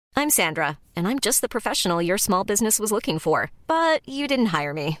I'm Sandra, and I'm just the professional your small business was looking for. But you didn't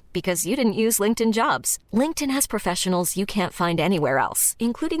hire me because you didn't use LinkedIn Jobs. LinkedIn has professionals you can't find anywhere else,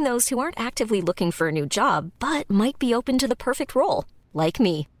 including those who aren't actively looking for a new job, but might be open to the perfect role, like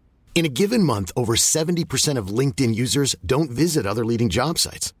me. In a given month, over 70% of LinkedIn users don't visit other leading job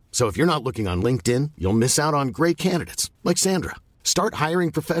sites. So if you're not looking on LinkedIn, you'll miss out on great candidates like Sandra. Start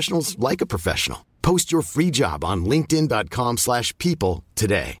hiring professionals like a professional. Post your free job on linkedin.com/people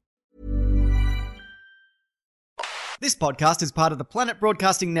today. This podcast is part of the Planet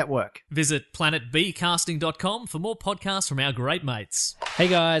Broadcasting Network. Visit planetbcasting.com for more podcasts from our great mates. Hey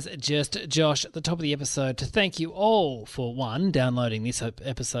guys, just Josh at the top of the episode to thank you all for, one, downloading this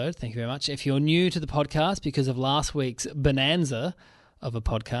episode. Thank you very much. If you're new to the podcast because of last week's bonanza of a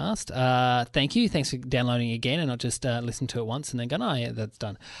podcast, thank you. Thanks for downloading again and not just listen to it once and then going, oh yeah, that's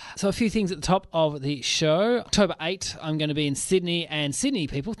done. So a few things at the top of the show. October 8th, I'm going to be in Sydney, and Sydney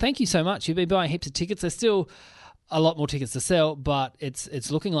people, thank you so much. You've been buying heaps of tickets. There's still a lot more tickets to sell, but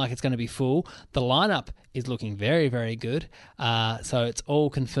it's looking like it's going to be full. The lineup is looking very, very good. So it's all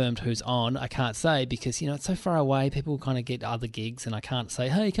confirmed who's on. I can't say because, it's so far away. People kind of get other gigs and I can't say,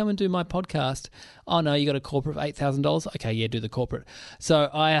 hey, come and do my podcast. Oh, no, you got a corporate of $8,000? Okay, yeah, do the corporate. So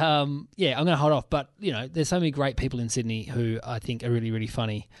I'm going to hold off. But, there's so many great people in Sydney who I think are really, really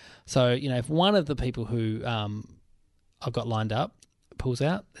funny. So, if one of the people who I've got lined up pulls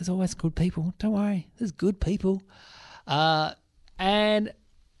out, there's always good people. Don't worry, there's good people. And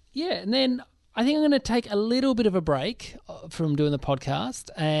then I think I'm going to take a little bit of a break from doing the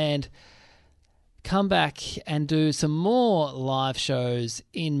podcast and come back and do some more live shows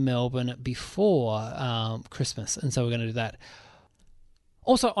in Melbourne before Christmas. And so we're going to do that.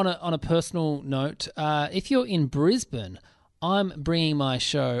 Also, on a personal note, if you're in Brisbane, I'm bringing my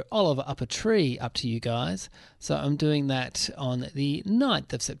show Oliver Up a Tree up to you guys. So I'm doing that on the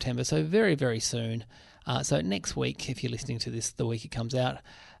 9th of September, so very, very soon. So next week, if you're listening to this, the week it comes out.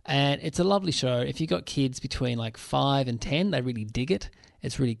 And it's a lovely show. If you've got kids between like 5 and 10, they really dig it.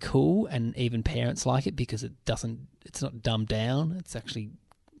 It's really cool, and even parents like it because it's not dumbed down. It's actually,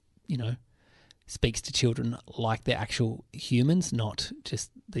 speaks to children like they're actual humans, not just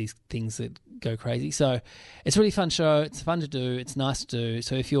these things that go crazy. So it's a really fun show. It's fun to do. It's nice to do.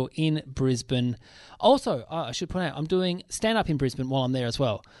 So if you're in Brisbane, also, I should point out, I'm doing stand-up in Brisbane while I'm there as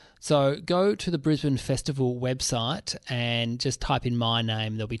well. So go to the Brisbane Festival website and just type in my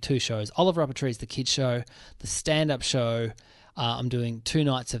name. There'll be 2 shows. Oliver Up a Tree is the kids show. The stand-up show, I'm doing 2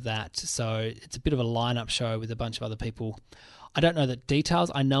 nights of that. So it's a bit of a line-up show with a bunch of other people. I don't know the details.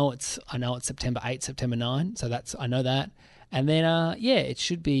 I know it's September 8, September 9. So I know that. And then, it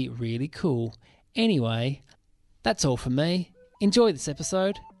should be really cool. Anyway, that's all from me. Enjoy this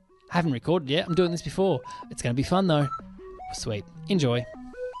episode. I haven't recorded yet. I'm doing this before. It's going to be fun though. Sweet. Enjoy.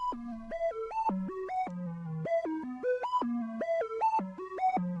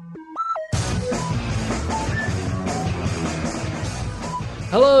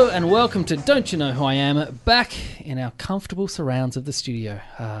 Hello and welcome to Don't You Know Who I Am, back in our comfortable surrounds of the studio.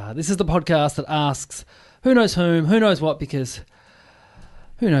 This is the podcast that asks who knows whom, who knows what, because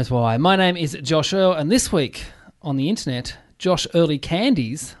who knows why. My name is Josh Earl, and this week on the internet, Josh Early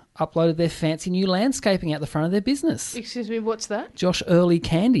Candies uploaded their fancy new landscaping out the front of their business. Excuse me, what's that? Josh Early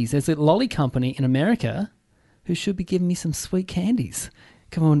Candies. There's a lolly company in America who should be giving me some sweet candies.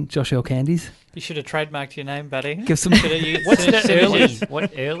 Come on, Josh Earl Candies. You should have trademarked your name, buddy. Give some. What's the Early?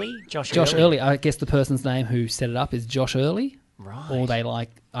 What Early? Josh Early. I guess the person's name who set it up is Josh Early. Right. Or they I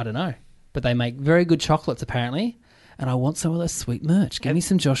don't know. But they make very good chocolates apparently. And I want some of those sweet merch. Give me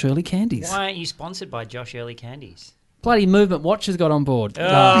some Josh Early Candies. Why aren't you sponsored by Josh Early Candies? Bloody Movement Watchers got on board.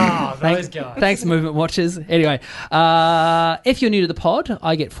 Those guys. Thanks, Movement Watchers. Anyway, if you're new to the pod,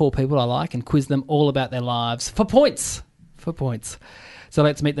 I get 4 people I like and quiz them all about their lives for points. So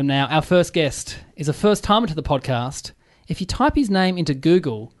let's meet them now. Our first guest is a first-timer to the podcast. If you type his name into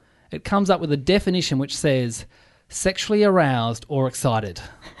Google, it comes up with a definition which says, sexually aroused or excited.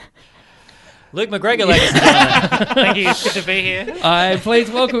 Luke McGregor, ladies and gentlemen. Thank you. It's good to be here.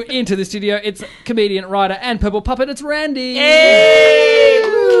 Please welcome into the studio. It's comedian, writer, and purple puppet. It's Randy. Hey!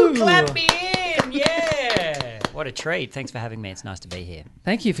 Woo! Clap me in. Yeah. What a treat. Thanks for having me. It's nice to be here.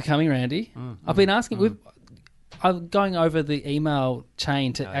 Thank you for coming, Randy. I've been asking... I'm going over the email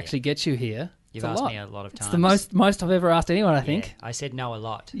chain to actually get you here. You've asked me a lot of times. It's the most I've ever asked anyone, I think. Yeah, I said no a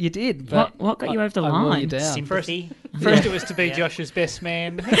lot. You did. But what got you over the I line? wore you down. Sympathy. First it was to be Josh's best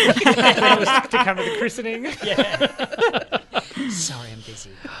man. Then it was to come to the christening. Yeah. Sorry, I'm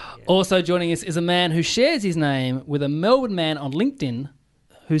busy. Yeah. Also joining us is a man who shares his name with a Melbourne man on LinkedIn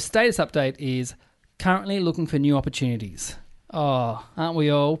whose status update is currently looking for new opportunities. Oh, aren't we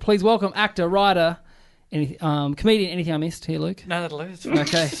all? Please welcome actor, writer, comedian. Anything I missed here, Luke? No, that'll do.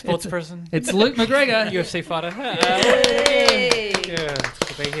 Okay. Sports person. It's Luke McGregor. UFC fighter. Yay! Yeah, it's good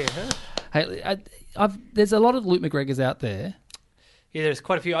to be here. Hey, there's a lot of Luke McGregors out there. Yeah, there's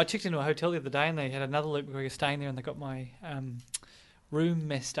quite a few. I checked into a hotel the other day and they had another Luke McGregor staying there and they got my room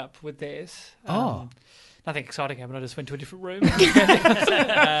messed up with theirs. Nothing exciting happened. I just went to a different room.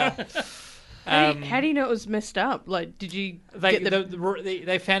 How do you know it was messed up? Like, did you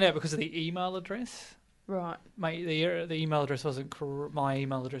they found out because of the email address. Right. The email address wasn't my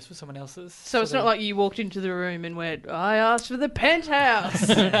email address was someone else's. So it's not like you walked into the room and went, I asked for the penthouse.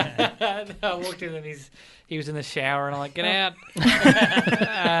 I walked in and he was in the shower and I'm like, get out.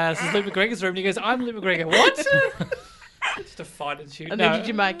 This is Luke McGregor's room. And he goes, I'm Luke McGregor. What? Just a fight and shoot. And then did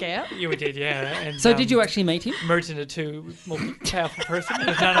you make out? Yeah, we did, yeah. And, so did you actually meet him? Merged into two more powerful person.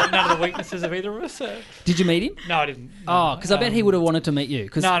 There's none of the weaknesses of either of us. Did you meet him? No, I didn't. Oh, because I bet he would have wanted to meet you.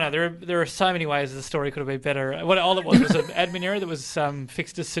 No, there are so many ways the story could have been better. All it was an admin error that was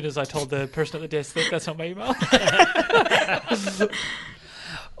fixed as soon as I told the person at the desk that that's not my email.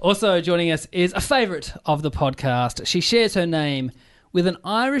 Also joining us is a favourite of the podcast. She shares her name with an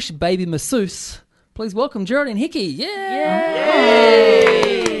Irish baby masseuse. Please welcome Geraldine Hickey. Yay!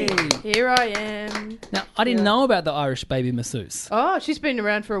 Here I am. Now, I didn't know about the Irish baby masseuse. Oh, she's been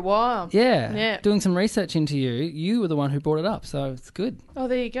around for a while. Yeah. Doing some research into you. You were the one who brought it up, so it's good. Oh,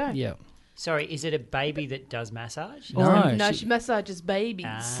 there you go. Yeah. Sorry, is it a baby that does massage? No, she massages babies.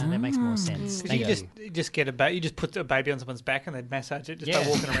 That makes more sense. You just get you just put a baby on someone's back and they'd massage it just by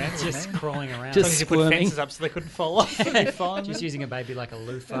walking around. Just crawling around. Just as long as you put fences up so they couldn't fall off. Just using a baby like a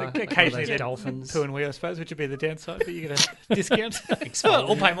loofah. Occasionally those dolphins. Poo and wee, I suppose, which would be the downside, but you get a discount.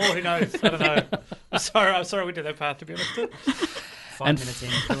 Or pay more, who knows? I don't know. I'm sorry we did that path, to be honest. 5 minutes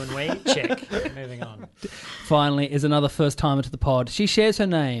in, poo and wee, check. Moving on. Finally is another first-timer to the pod. She shares her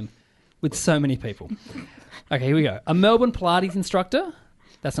name with so many people. Okay, here we go. A Melbourne Pilates instructor.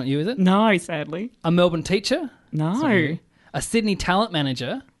 That's not you, is it? No, sadly. A Melbourne teacher. No. A Sydney talent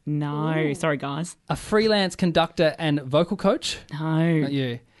manager. No. Ooh. Sorry, guys. A freelance conductor and vocal coach. No. Not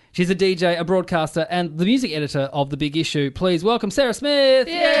you. She's a DJ, a broadcaster, and the music editor of The Big Issue. Please welcome Sarah Smith.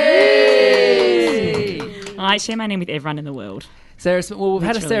 Yay! I share my name with everyone in the world. Sarah Smith. Well, we've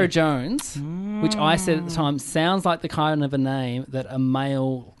had a Sarah Jones, which I said at the time sounds like the kind of a name that a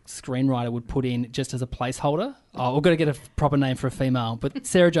male screenwriter would put in just as a placeholder. Oh, we've got to get a proper name for a female, but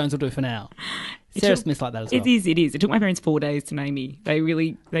Sarah Jones will do for now. Sarah Smith's like that as well. It is. It took my parents 4 days to name me. They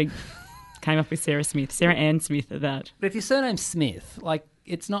came up with Sarah Smith, Sarah Ann Smith at that. But if your surname's Smith, like,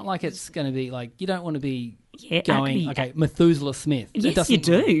 it's not like it's going to be like, you don't want to be going, okay, Methuselah Smith. Yes, you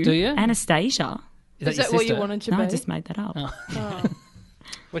do. Do you? Anastasia. Is that what you wanted to be? No, I just made that up. Oh.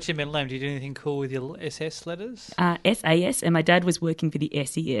 What's your middle name? Do you do anything cool with your SS letters? SAS, and my dad was working for the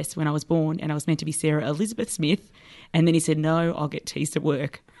SES when I was born, and I was meant to be Sarah Elizabeth Smith, and then he said, no, I'll get teased at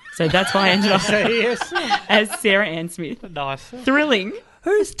work. So that's why I ended up as Sarah Ann Smith. Nice. Thrilling.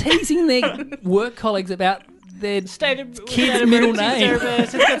 Who's teasing their work colleagues about their kid's middle name?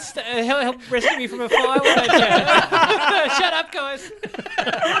 Help rescue me from a fire. Shut up, guys.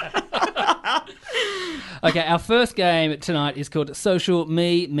 Okay, our first game tonight is called Social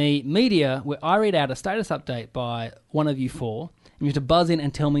Media, where I read out a status update by one of you four, and you have to buzz in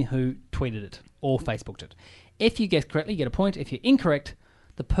and tell me who tweeted it or Facebooked it. If you guess correctly, you get a point. If you're incorrect,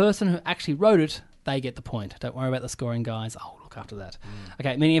 the person who actually wrote it, they get the point. Don't worry about the scoring, guys. I'll look after that.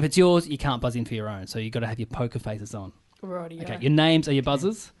 Okay, meaning if it's yours, you can't buzz in for your own, so you've got to have your poker faces on. Righty-o. Okay, your names are your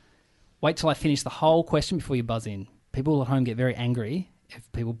buzzers. Wait till I finish the whole question before you buzz in. People at home get very angry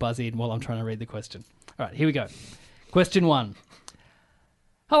if people buzz in while I'm trying to read the question. All right, here we go. Question 1.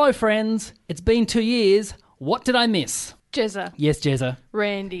 Hello, friends. It's been 2 years. What did I miss? Jezza. Yes, Jezza.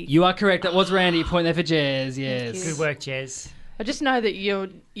 Randy. You are correct. That was Randy. Point there for Jez. Yes. Good work, Jez. I just know that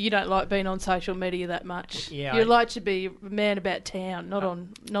you don't like being on social media that much. Yeah, you like to be a man about town, not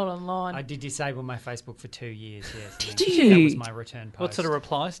online. I did disable my Facebook for 2 years, yes. Did you? That was my return post. What sort of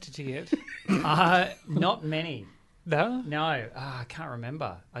replies did you get? Not many. No? No. I can't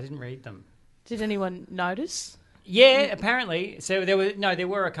remember. I didn't read them. Did anyone notice? Yeah, apparently. So there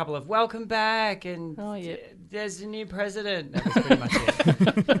were a couple of welcome back and there's a new president. That was pretty much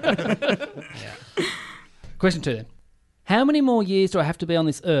it. Yeah. Question 2 then. How many more years do I have to be on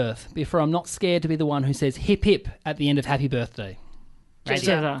this earth before I'm not scared to be the one who says hip hip at the end of happy birthday?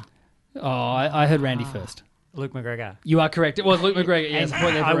 Jezza. Oh, I heard Randy first. Luke McGregor. You are correct. It was Luke McGregor. Yes,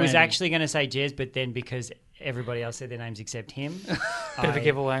 point there for I was Randy. actually going to say Jez, but then because everybody else said their names except him. Bit of a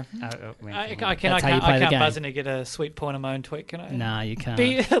giveaway. I can't buzz in to get a sweet point on my own tweet, can I? Nah, you can't.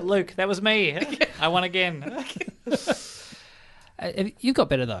 Luke, that was me. I won again. You've got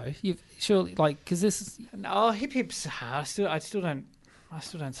better though. You've surely because this is No, hip hip's hard. I still don't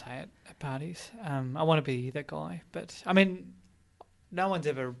say it at parties. I want to be that guy, but I mean, no one's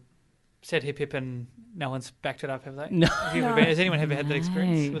ever said hip hip and no one's backed it up, have they? No. Has anyone ever had that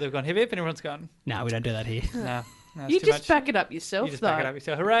experience where they've gone hip hip and everyone's gone? No, we don't do that here. No, You it's too just much. back it up yourself, You just though. back it up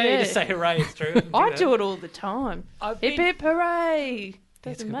yourself. Hooray! Yeah. Just say hooray. It's true. I do it all the time. Hip hip hooray!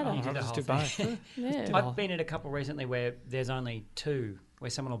 Doesn't good. matter. Oh, You do I'll the just whole do both. thing. Yeah. I've been at a couple recently where there's only two,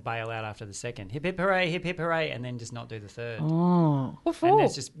 where someone will bail out after the second. Hip, hip, hooray, and then just not do the third. Oh. What And for?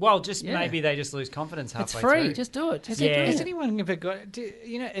 there's just, maybe they just lose confidence halfway It's free. through. Just do it. Just Yeah. Has anyone ever got?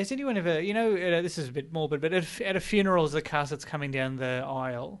 Has anyone ever? This is a bit morbid, but at a funeral, as the casket's coming down the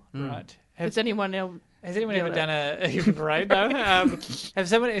aisle, right? Has anyone else? Has anyone do ever it? done a hip parade? No.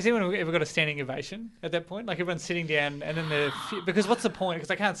 Has anyone ever got a standing ovation at that point? Like everyone's sitting down, and then because what's the point?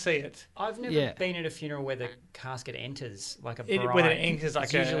 Because I can't see it. I've never been at a funeral where the casket enters like a bride. Whether it enters like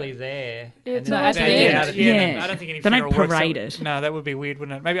it's usually there. Yeah, it's and then not they at take the it end. out at the Yeah, end. no, I don't think any They don't funeral works parade that- it. No, that would be weird,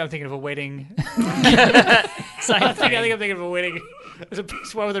 wouldn't it? Maybe I'm thinking of a wedding. Same I think I'm thing. thinking of a wedding. There's a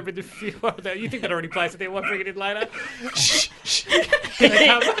piece why would there be the funeral? You think that already plays it there? Why bring it in later?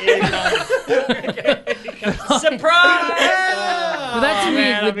 Surprise! But that's Oh, weird.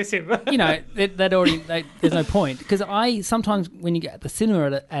 man, I with- miss him. There's no point because I sometimes when you get at the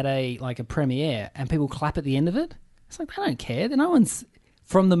cinema at a premiere and people clap at the end of it, it's like they don't care. No one's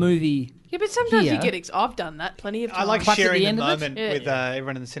from the movie. Yeah, but sometimes Here. you get. I've done that plenty of I times. like Claps at sharing the the end of it? moment Yeah. with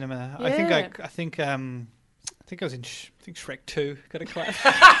everyone in the cinema. I think I was in Shrek 2. Got a clap.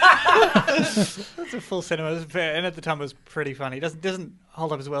 That's a full cinema. It was and at the time it was pretty funny. It doesn't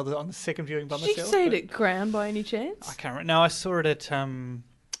hold up as well on the second viewing by Did you myself. see it but at Crown by any chance? I can't remember. No, I saw it at. Doesn't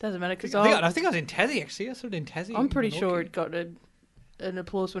matter because I think I was in Tassie actually. I saw it in Tassie. I'm pretty in sure Norkie. it got an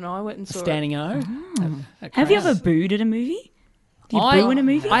applause when I went and saw Standing O. Have you ever booed at a movie? Do you boo in a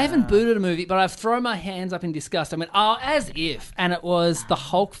movie? I haven't booed at a movie, but I've thrown my hands up in disgust. I mean, as if, and it was the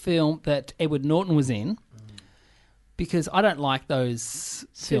Hulk film that Edward Norton was in. Because I don't like those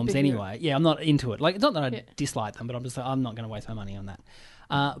films Superhero. anyway. Yeah, I'm not into it. Like, it's not that I Yeah. dislike them, but I'm just like, I'm not going to waste my money on that.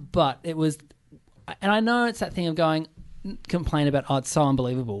 But it was, and I know it's that thing of going, complain about, it's so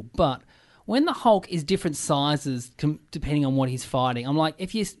unbelievable. But when the Hulk is different sizes depending on what he's fighting, I'm like,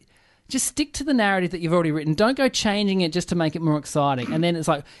 if you just stick to the narrative that you've already written, don't go changing it just to make it more exciting. And then it's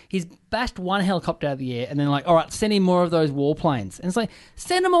like, he's bashed one helicopter out of the air, and then like, all right, send him more of those warplanes. And it's like,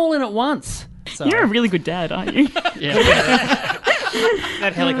 send them all in at once. So, You're a really good dad, aren't you?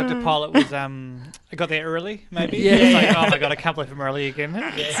 That helicopter pilot was I got there early, maybe. Yeah. It's like, oh my god, I can't believe I'm early again.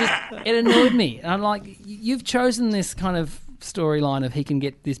 It's just, it annoyed me. And I'm like, you've chosen this kind of storyline of he can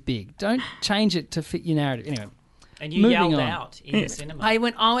get this big. Don't change it to fit your narrative. Anyway, And you moving yelled on. out in the cinema. I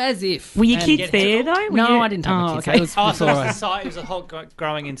went, as if. Were your And- kids get there, tickled? though? Were No, you- I didn't have Oh, a kids. okay. It was, Oh, it's so all it was, right. the size, it was the Hulk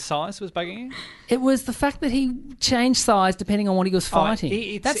growing in size was bugging you? It was the fact that he changed size depending on what he was fighting.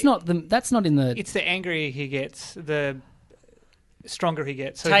 it's- That's not in the. It's the angrier he gets, the stronger he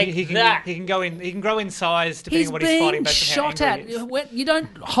gets. So Take he can that. he can go in. He can grow in size depending He's on what he's fighting being based on how shot angry at. he is. When- You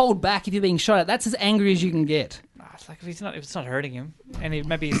don't hold back if you're being shot at. That's as angry as you can get. It's like if it's not hurting him, and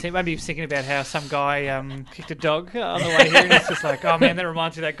maybe he's thinking about how some guy kicked a dog on the way here, and it's just like, oh man, that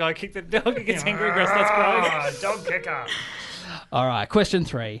reminds me of that guy kicked the dog. He gets angry, and starts growing. Dog kicker. All right, question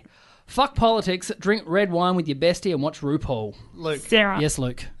 3. Fuck politics, drink red wine with your bestie and watch RuPaul. Luke, Sarah. Yes,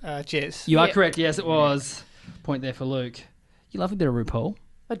 Luke. Jess. You are Yeah. correct. Yes, it was. Point there for Luke. You love a bit of RuPaul.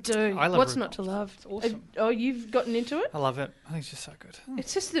 I do. I love What's RuPaul. not to love? It's awesome. You've gotten into it? I love it. I think it's just so good.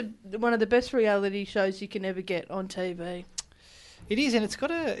 It's just one of the best reality shows you can ever get on TV. It is, and it's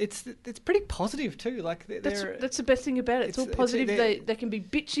pretty positive too. Like That's the best thing about it. It's all it's- positive. they're- They can be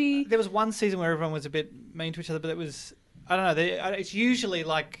bitchy. There was one season where everyone was a bit mean to each other, but it was I don't know. It's usually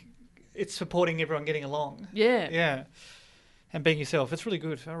like it's supporting everyone getting along. Yeah. Yeah, and being yourself. It's really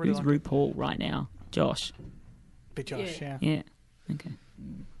good. I really Who's like it. RuPaul right now? Josh. Bit Josh. Yeah. Yeah. Yeah. Okay.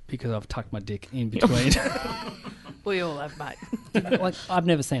 Because I've tucked my dick in between. We all have, mate. Like, I've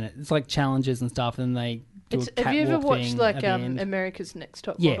never seen it. It's like challenges and stuff, and they do a catwalk Have you ever watched thing like at the end. America's Next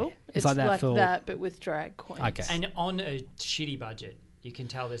Top Yeah, Model? it's like that for- that, but with drag queens. Okay. And on a shitty budget, you can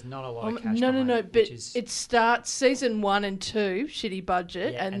tell there's not a lot of cash No, behind it, but which is, it starts season 1 and 2, shitty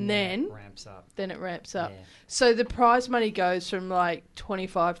budget, yeah, and then it ramps up. it ramps up. Yeah. So the prize money goes from like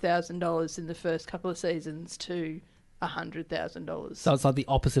 $25,000 in the first couple of seasons to $100,000. So it's like the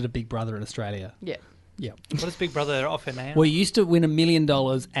opposite of Big Brother in Australia. Yeah. Yeah. What does Big Brother offer now? We used to win $1 million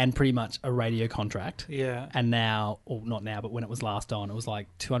and pretty much a radio contract. Yeah. And now, or not now, but when it was last on, it was like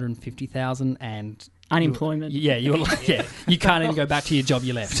 250,000 and Unemployment. You were like, you can't even go back to your job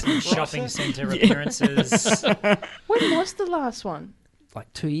you left. Shopping centre appearances. When was the last one?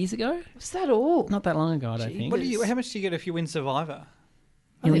 Like 2 years ago? Was that all? Not that long ago, I don't think. How much do you get if you win Survivor?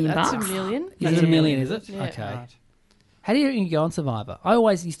 I think $1 that's million. $1 million. Is it $1 million, is it? Yeah. Okay. Right. How do you go on Survivor? I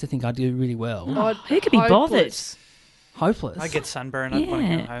always used to think I'd do really well. Oh, Who could be bothered? Hopeless. I get sunburn. I want to go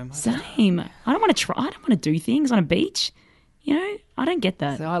Yeah, home. same. I don't want to try. I don't want to do things on a beach. You know, I don't get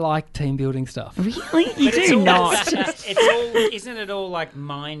that. So I like team building stuff. Really? You But it's do all- not. It's all, isn't it all like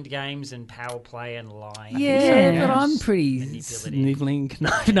mind games and power play and lying? Yeah, Yeah. but I'm pretty Manipulative. sniveling.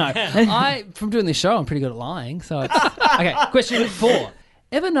 No. From doing this show, I'm pretty good at lying. So, okay. Question 4.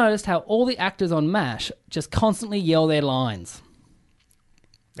 Ever noticed how all the actors on MASH just constantly yell their lines?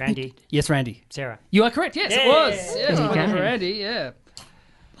 Randy, Yes, Randy. Sarah. You are correct. Yes, it was. Yes, There you it was go. Randy. Yeah.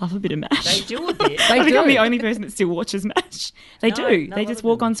 Love a bit of MASH. They do a bit. They I think do. I'm the only person that still watches MASH. They No, do. no, They a lot just of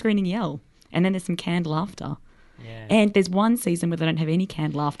walk them. on screen and yell. And then there's some canned laughter. Yeah. And there's one season where they don't have any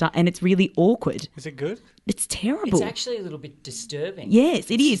canned laughter and it's really awkward. Is it good? It's terrible. It's actually a little bit disturbing. Yes,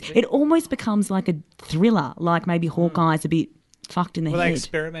 it is. It almost becomes like a thriller, like maybe Hawkeye's a bit fucked in the Were they head.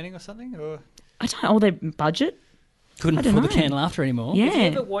 experimenting or something? Or I don't know. Or their budget? Couldn't I don't afford the know. canned laughter anymore. Yeah. Have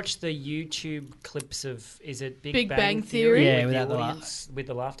you ever watched the YouTube clips of, is it Big, Big Bang Theory? Yeah, with without the the audience, with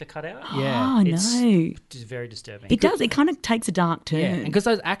the laughter cut out? Yeah. Oh, It's no. just very disturbing. It does. It kind of takes a dark turn. Yeah, and because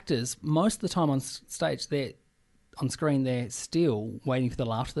those actors, most of the time on stage, they're on screen, they're still waiting for the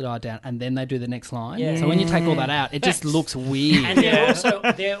laughter to die down, and then they do the next line. Yeah. So when you take all that out, it just looks weird. And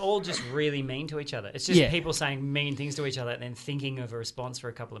they're all just really mean to each other. It's just Yeah. people saying mean things to each other and then thinking of a response for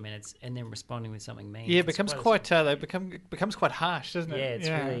a couple of minutes and then responding with something mean. yeah, it It's becomes quite. It becomes quite harsh, doesn't it? Yeah, it's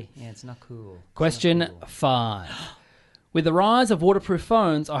really, it's not cool. It's Question not cool. 5. With the rise of waterproof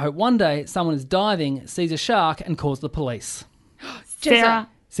phones, I hope one day someone is diving, sees a shark, and calls the police. Sarah,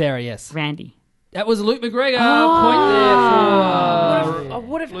 Sarah, yes. Randy. That was Luke McGregor. Oh. Point there for I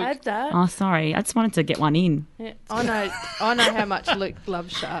would have had that. Oh, sorry. I just wanted to get one in. Yeah, I know how much Luke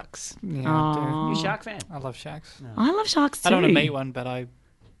loves sharks. Yeah, Oh. You a shark fan? I love sharks. I love sharks too. I don't want to meet one, but I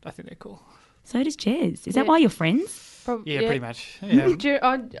think they're cool. So does Jez. Is that Yeah. why you're friends? Probably, Yeah, pretty much. Yeah. Do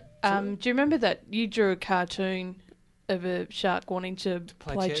you remember that you drew a cartoon of a shark wanting to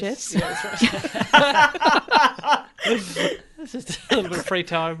play chess? Yeah, that's right. It's just a little bit of free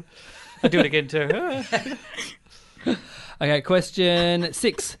time. I do it again too. Okay, question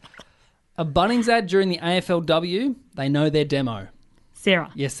 6. A Bunnings ad during the AFLW, they know their demo.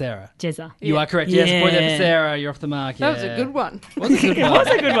 Sarah. Yes, Sarah. Jezza. You are correct. Yes, point there Yeah. for Sarah. You're off the mark. That was yeah. a good one. Was a good one. That's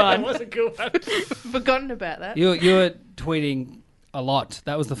a good one. was a good one. Forgotten about that. You were tweeting a lot.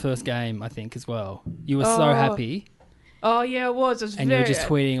 That was the first game, I think, as well. You were so Oh, happy, Oh yeah, it was. It was and very. you were just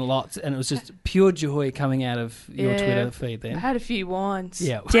tweeting lots, and it was just pure joy coming out of your Yeah. Twitter feed I then. had a few wines.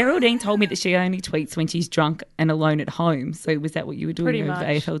 Yeah. Geraldine told me that she only tweets when she's drunk and alone at home. So was that what you were doing Pretty over much. the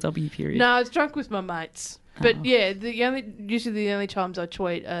AFLW period? No, I was drunk with my mates. But yeah, usually the only times I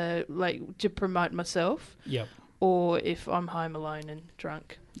tweet are like to promote myself, Yep. or if I'm home alone and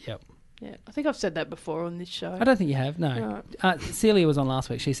drunk. Yep. Yeah, I think I've said that before on this show. I don't think you have. No. Right. Celia was on last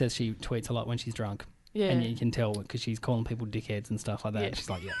week. She says she tweets a lot when she's drunk. Yeah. And you can tell because she's calling people dickheads and stuff like that. Yeah. She's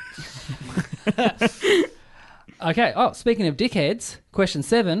like, yeah. Okay. Oh, speaking of dickheads, question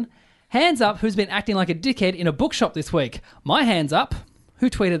 7. Hands up who's been acting like a dickhead in a bookshop this week. My hands up. Who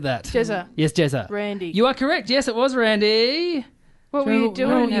tweeted that? Jezza. Yes, Jezza. Randy. You are correct. Yes, it was Randy. What were you I doing?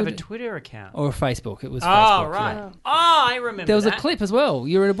 don't have a Twitter account. Or Facebook. It was Oh, Facebook. right. yeah. Oh, I remember There was that. a clip as well.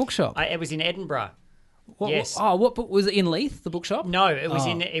 You were in a bookshop. It was in Edinburgh. Yes. What book was it in Leith, the bookshop? No, it was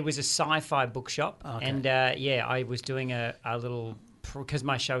Oh. it was a sci-fi bookshop, Okay. and I was doing a little because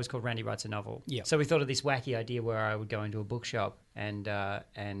my show was called Randy Writes a Novel. Yep. So we thought of this wacky idea where I would go into a bookshop and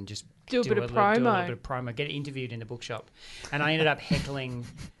just Do a bit of do a little promo. bit of promo, get interviewed in the bookshop, and I ended up heckling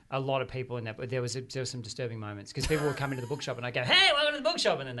a lot of people in that. But there was some disturbing moments because people would come into the bookshop and I go, "Hey, welcome to the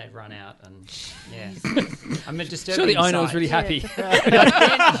bookshop," and then they'd run out, and yeah, I'm a disturbing. Sure, the owner was sight. really happy.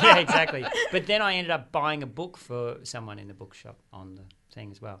 Yeah, exactly. But then I ended up buying a book for someone in the bookshop on the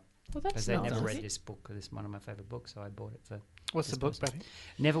thing as well. Well, that's Because they'd nice. never read this book. This is one of my favourite books, so I bought it for. What's the book, Christmas. buddy?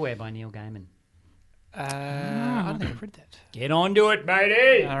 Neverwhere by Neil Gaiman. I don't think I've read that. Get on to it,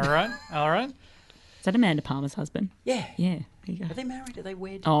 matey. All right. Is that Amanda Palmer's husband? Yeah. Yeah. There you Are go. they married? Are they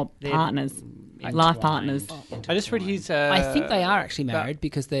wed? Oh, They're partners. entwined. Life partners. I just read his. I think they are actually married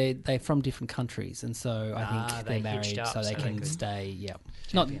because they're from different countries, and so I think they they're hitched married up so they so they can could- stay. Yeah,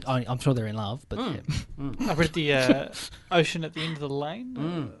 not. I'm sure they're in love, but yeah. I read the Ocean at the End of the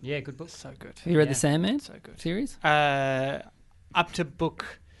Lane. Yeah, good book. So good. Have you read Yeah. the Sandman So good. series? Up to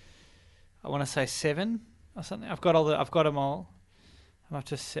book, I want to say 7 or something. I've got them all. I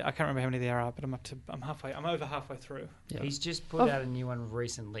can't remember how many there are, but I'm over halfway through. Yeah. He's just put out a new one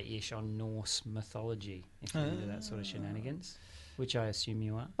recently-ish on Norse mythology, if you're into that sort of shenanigans, which I assume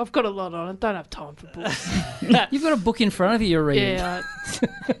you are. I've got a lot on. I don't have time for books. You've got a book in front of you you're reading. Yeah,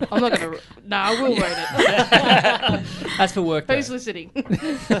 I'm not going to... No, I will read it. That's for work, though. Who's listening?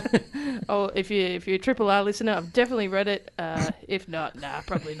 If you're a Triple R listener, I've definitely read it. If not,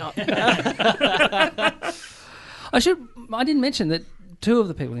 probably not. I didn't mention that two of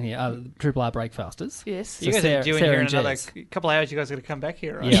the people in here are Triple R Breakfasters. Yes. So You guys Sarah, are doing Sarah here in and another Jez. couple of hours. You guys got to come back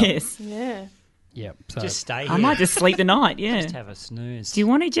here, right? Yeah. Yes. Yeah. Yep. So Just stay here. I might just sleep the night, yeah. Just have a snooze. Do you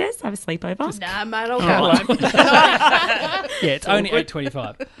want to, Jess? Have a sleepover? Nah, mate, I'll go home. yeah, it's only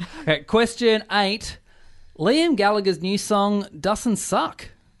 8:25. Okay, question 8. Liam Gallagher's new song doesn't suck.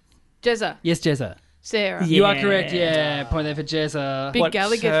 Jezza. Yes, Jezza. Sarah. You are correct. Yeah, point there for Jezza. Big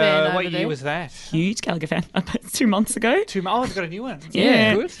Gallagher fan over What year there. was that? Huge Gallagher fan. About 2 months ago. I've got a new one.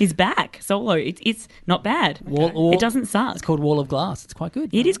 Yeah. Good. He's back solo. It's not bad. Wall- It doesn't suck. It's called Wall of Glass. It's quite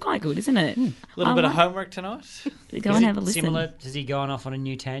good. It is quite good, isn't it? A little bit of homework tonight. Go and have a listen. Similar? Has he gone off on a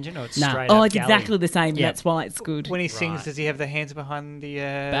new tangent, or it's Nah. straight Oh, up it's galley? exactly the same. Yeah. That's why it's good. When he sings, Right. does he have the hands behind the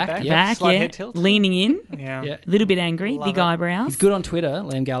Back, yeah. Back, Slight yeah. head tilt? Leaning in. Yeah. Yeah. A little bit angry. Love Big it. eyebrows. He's good on Twitter,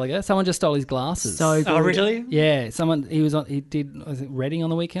 Liam Gallagher. Someone just stole his glasses. So good. Oh, really? Yeah, he did, was it Reading on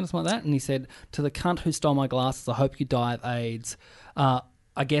the weekend or something like that, and he said, "To the cunt who stole my glasses, I hope you die of AIDS.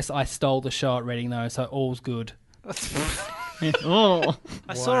 I guess I stole the show at Reading though, so all's good." Oh.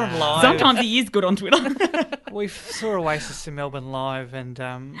 I saw him live. Sometimes he is good on Twitter. We saw Oasis in Melbourne live, and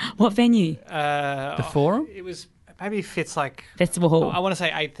What venue? The Forum? It was maybe fits like Festival Hall. I want to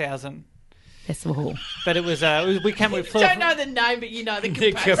say 8,000, Festival Hall. but it was we flew. Don't know the name, but you know the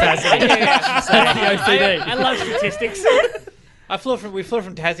capacity. I love statistics. We flew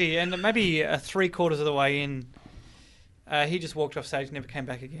from Tassie, and maybe 3/4 of the way in, he just walked off stage and never came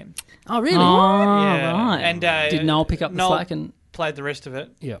back again. Oh, really? Oh, Yeah. right. And Did Noel pick up the Noel slack and? played the rest of it?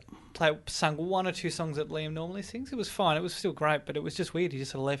 Yeah. Sung 1 or 2 songs that Liam normally sings. It was fine. It was still great, but it was just weird. He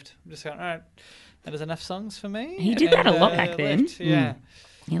just sort of left. I'm just going, all right, that is enough songs for me. He did that a lot back then. left. Yeah.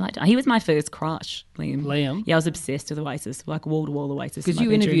 He was my first crush, Liam. Liam? Yeah, I was obsessed with Oasis, like wall-to-wall Oasis. Because in you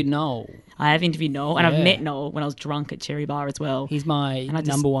my bedroom. interviewed Noel. I have interviewed Noel, and Yeah. I've met Noel when I was drunk at Cherry Bar as well. He's my And I just-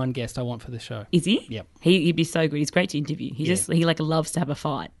 number one guest I want for the show. Is he? Yep. He'd be so good. He's great to interview. He he like loves to have a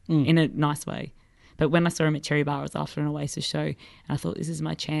fight in a nice way. But when I saw him at Cherry Bar, it was after an Oasis show, and I thought, this is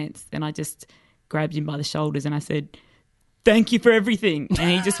my chance. Then I just grabbed him by the shoulders and I said, "Thank you for everything." And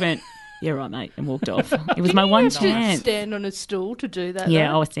he just went, "Yeah, right, mate," and walked off. It was my one Did you chance. stand on a stool to do that? Yeah,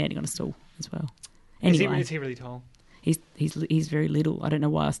 though? I was standing on a stool as well. Is Anyway, he really tall? he's very little. I don't know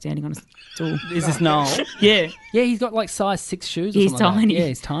why I was standing on a stool. Is this Noel? Yeah, Yeah, he's got like size 6 shoes. Or He's something like that. tiny. Yeah,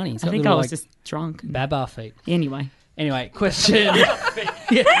 he's tiny. He's I got think I little, was like, just drunk. Babar feet. Anyway, question.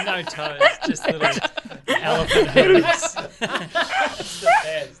 No toes, just little elephant hooves.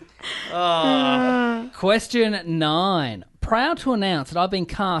 Question 9. Proud to announce that I've been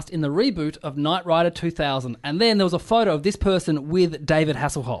cast in the reboot of Knight Rider 2000, and then there was a photo of this person with David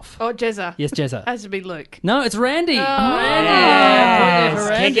Hasselhoff. Oh, Jezza. Yes, Jezza. Has to be Luke. No, it's Randy. Oh. Randy. Yeah, point there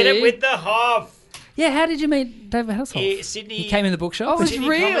for Can't get Randy. it with the Hoff. Yeah, how did you meet David Hasselhoff? Sydney. He came in the bookshop. Oh, it's Sydney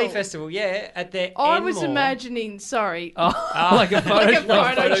real. Comedy Festival, yeah, at the I was Enmore. imagining, sorry. like a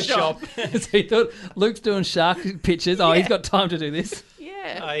Photoshop. Photoshop. So he thought Luke's doing shark pictures. Oh, he's got time to do this.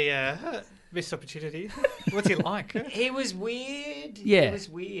 Yeah. I missed opportunity. What's he like? He was weird. Yeah. It was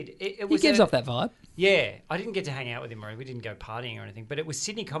weird. It He was gives off that vibe. Yeah, I didn't get to hang out with him, or we didn't go partying or anything. But it was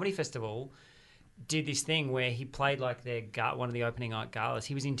Sydney Comedy Festival did this thing where he played like one of the opening night galas.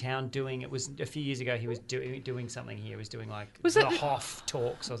 He was in town doing it. Was a few years ago. He was doing something here. He was doing like the Hoff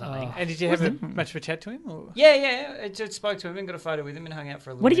talks or something. And did you have much of a chat to him? Or? Yeah. I just spoke to him and got a photo with him and hung out for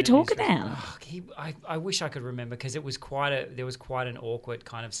a little. what did you bit. talk about? I wish I could remember because it was there was quite an awkward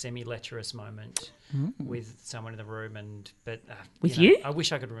kind of semi-lecherous moment with someone in the room, With you? I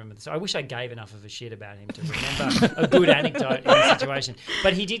wish I could remember this. I wish I gave enough of a shit about him to remember a good anecdote in the situation.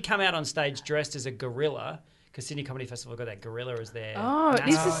 But he did come out on stage dressed as a gorilla because Sydney Comedy Festival got that gorilla as their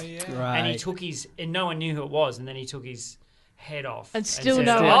mascot. Right. And he took and no one knew who it was, and then he took his head off And still said,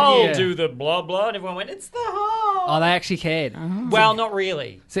 no one I'll knew. do the blah blah, and everyone went, "It's the Hoff." Oh, they actually cared. Well, not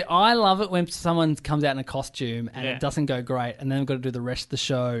really. See, I love it when someone comes out in a costume and Yeah. it doesn't go great, and then they've got to do the rest of the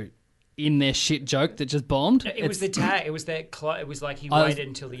show in their shit joke that just bombed. It was the tag. It was that. It was like he waited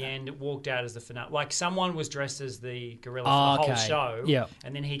until the end, walked out as the finale. Like someone was dressed as the gorilla for the whole show. Yeah.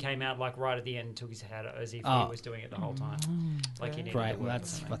 And then he came out like right at the end and took his hat as if he was doing it the whole time. Like he needed Great. to Well, work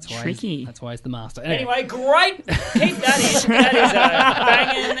that's or why. Tricky. That's why he's the master. Anyway, great. Keep that in. That is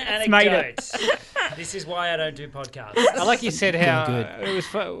a banging anecdote. This is why I don't do podcasts. I like you said how Good. it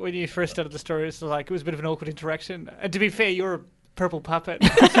was when you first started the story. It was a bit of an awkward interaction. And to be fair, you're a purple puppet.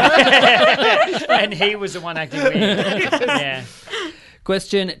 And he was the one acting weird. Yeah.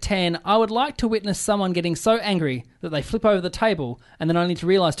 Question 10. I would like to witness someone getting so angry that they flip over the table and then only to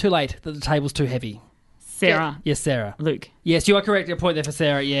realise too late that the table's too heavy. Sarah. Yes, Sarah. Luke. Yes, you are correct. A point there for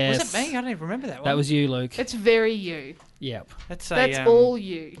Sarah. Yes. Was it me? I don't even remember that one. That was you, Luke. It's very you. Yep. That's all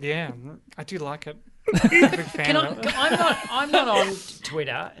you. Yeah, I do like it. I'm a big fan of it. I'm not on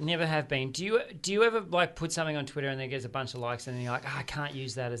Twitter. Never have been. Do you ever like put something on Twitter and then gets a bunch of likes and then you're like, I can't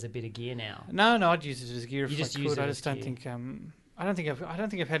use that as a bit of gear now? No, I'd use it as gear if You I just use could. it I as just don't gear. think. I don't think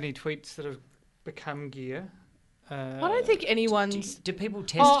I've had any tweets that have become gear. I don't think anyone's. Do people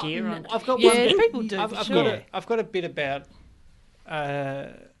test gear on? I've got Yeah, one. people do. I've got a bit about how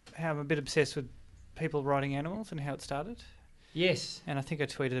I'm a bit obsessed with people riding animals and how it started. Yes. And I think I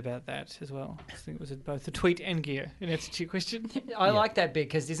tweeted about that as well. I think it was both a tweet and gear in answer to your question. I like that bit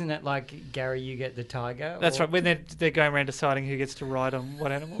because isn't it like, Gary, you get the tiger? That's right. When they're going around deciding who gets to ride on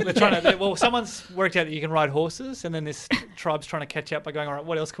what animal. They're trying to. Someone's worked out that you can ride horses, and then this tribe's trying to catch up by going, all right,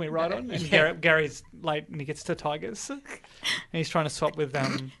 what else can we ride on? And Gary's late, and he gets to tigers, and he's trying to swap with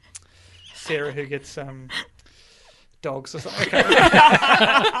Sarah, who gets dogs or something.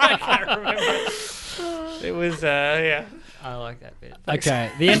 I can't remember. It was yeah. I like that bit. Okay,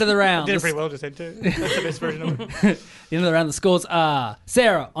 the end of the round. Did it pretty well just then too. That's the best version of it. The end of the round, the scores are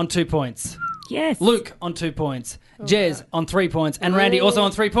Sarah on 2 points, Yes. Luke on 2 points, Jez on 3 points, and Randy also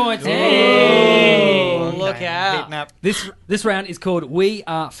on 3 points. Hey, look out. Heating up. This round is called We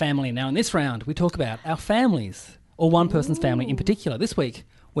Are Family. Now, in this round, we talk about our families, or one person's family in particular. This week,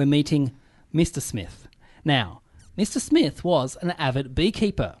 we're meeting Mr. Smith. Now, Mr. Smith was an avid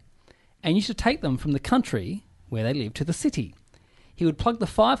beekeeper and used to take them from the country where they lived to the city. He would plug the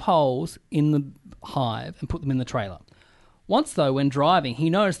 5 holes in the hive and put them in the trailer. Once, though, when driving, he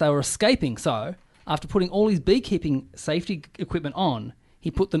noticed they were escaping, so after putting all his beekeeping safety equipment on, he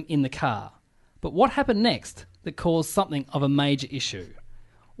put them in the car. But what happened next that caused something of a major issue?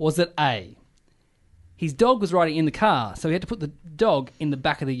 Was it A, his dog was riding in the car, so he had to put the dog in the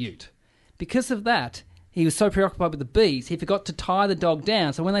back of the ute. Because of that, he was so preoccupied with the bees, he forgot to tie the dog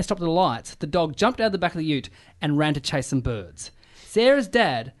down, so when they stopped at the lights, the dog jumped out of the back of the ute and ran to chase some birds. Sarah's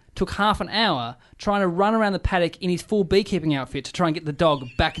dad took half an hour trying to run around the paddock in his full beekeeping outfit to try and get the dog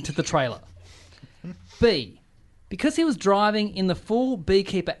back into the trailer. B, because he was driving in the full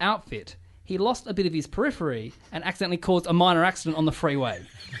beekeeper outfit, he lost a bit of his periphery and accidentally caused a minor accident on the freeway.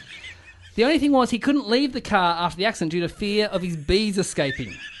 The only thing was he couldn't leave the car after the accident due to fear of his bees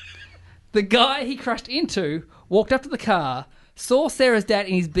escaping. The guy he crashed into walked up to the car, saw Sarah's dad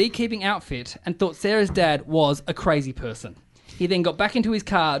in his beekeeping outfit, and thought Sarah's dad was a crazy person. He then got back into his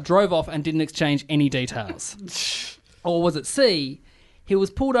car, drove off, and didn't exchange any details. Or was it C? He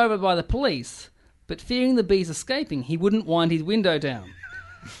was pulled over by the police, but fearing the bees escaping, he wouldn't wind his window down.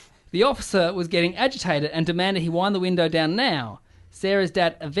 The officer was getting agitated and demanded he wind the window down now. Sarah's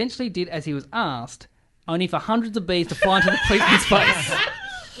dad eventually did as he was asked, only for hundreds of bees to fly into the policeman's face.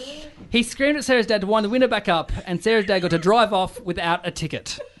 He screamed at Sarah's dad to wind the window back up, and Sarah's dad got to drive off without a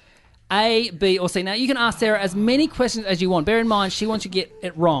ticket. A, B, or C. Now, you can ask Sarah as many questions as you want. Bear in mind, she wants you to get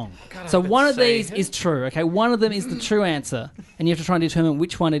it wrong. So one of these is true, okay? One of them is the true answer, and you have to try and determine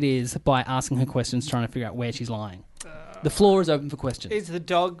which one it is by asking her questions, trying to figure out where she's lying. The floor is open for questions. Is the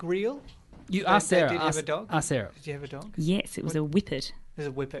dog real? You ask Sarah. Did you have a dog? Ask Sarah. Did you have a dog? Yes, it was a whippet. There's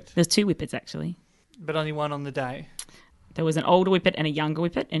a whippet, There's 2 whippets, actually. but only one on the day. There was an older whippet and a younger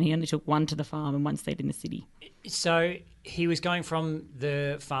whippet, and he only took one to the farm and one stayed in the city. So he was going from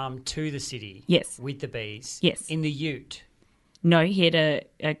the farm to the city. Yes. With the bees. Yes. In the ute. No, he had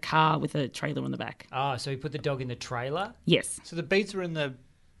a car with a trailer on the back. Oh, so he put the dog in the trailer? Yes. So the bees were in the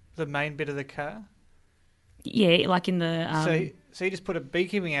main bit of the car. Yeah, like in the... So you just put a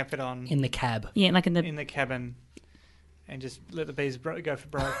beekeeping outfit on In the cab. yeah, like in the... in the cabin, and just let the bees go for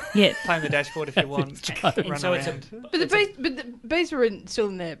broke. Yeah. Play on the dashboard if you want. Run so it's around. But the bees were still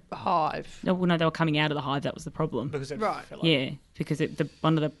in their hive. No, well, no, they were coming out of the hive. That was the problem. because it Right. fell over. Yeah, because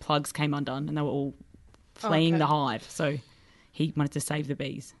one of the plugs came undone and they were all fleeing Okay. the hive. So he wanted to save the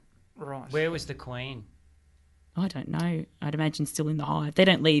bees. Right. Where was the queen? I don't know. I'd imagine still in the hive. They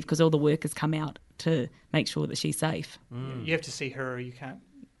don't leave because all the workers come out to make sure that she's safe. You have to see her, or you can't.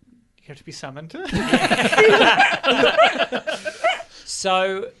 You have to be summoned.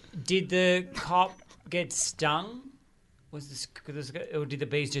 So did the cop get stung? Or did the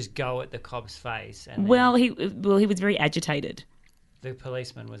bees just go at the cop's face? And then Well, he was very agitated. the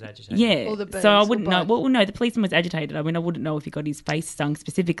policeman was agitated. Yeah. Or the bees, so I or wouldn't know. both. Well, no, the policeman was agitated. I mean, I wouldn't know if he got his face stung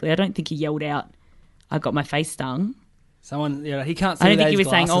specifically. I don't think he yelled out I got my face stung. Someone, he can't see I don't with think he his was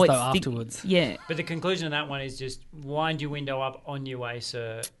saying, glasses, "Oh, though, it's afterwards. Yeah. But the conclusion of that one is just wind your window up on your way,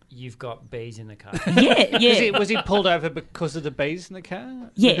 sir. You've got bees in the car. Yeah. Was he pulled over because of the bees in the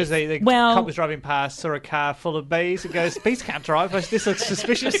car? Yes. Because the cop was driving past, saw a car full of bees, and goes, "Bees can't drive. This looks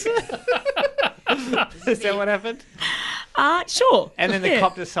suspicious." Is that what happened? Sure. And then the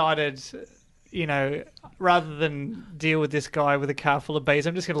cop decided, rather than deal with this guy with a car full of bees,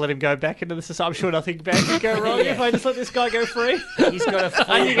 I'm just going to let him go back into the society. I'm sure nothing bad can go wrong if I just let this guy go free. He's got a full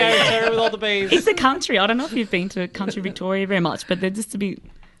And you go there with all the bees. It's a country. I don't know if you've been to country Victoria very much, but they're just a bit...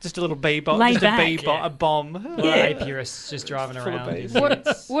 Just a little bee bomb. Laid Just back. a bomb. Yeah. Apiarists just driving Full of around. bees.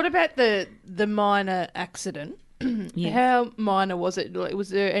 What about the minor accident? How minor was it? Like, was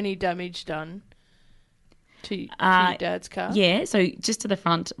there any damage done to your dad's car? Yeah, so just to the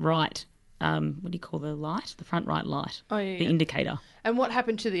front right, what do you call the light? The front right light. Oh, yeah. The indicator. And what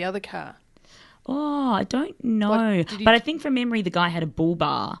happened to the other car? Oh, I don't know. But I think from memory the guy had a bull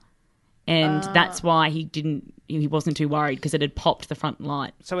bar, and that's why he wasn't too worried, because it had popped the front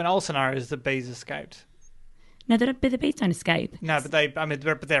light. So in all scenarios, the bees escaped. No, but the bees don't escape. No, but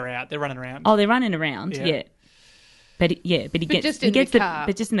they're out. They're running around. Oh, they're running around, yeah. But he gets just in the car.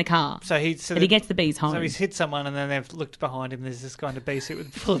 but just in the car. He gets the bees home. So he's hit someone, and then they've looked behind him. There's this guy in a bee suit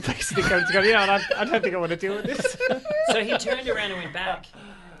full of bees. And he goes, I don't think I want to deal with this. So he turned around and went back.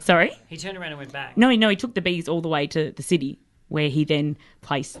 Sorry? He turned around and went back. No, he took the bees all the way to the city, where he then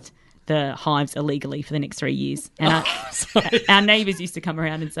placed the hives illegally for the next 3 years. And our neighbours used to come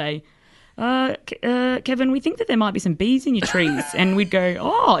around and say, Kevin, we think that there might be some bees in your trees. And we'd go,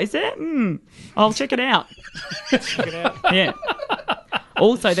 oh, is there? I'll check it out. Check it out. Yeah.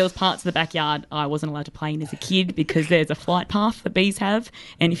 Also, there was parts of the backyard I wasn't allowed to play in as a kid, because there's a flight path that bees have.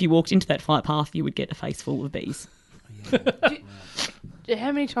 And if you walked into that flight path, you would get a face full of bees.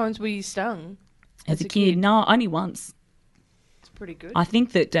 How many times were you stung? As a kid? No, only once. It's pretty good. I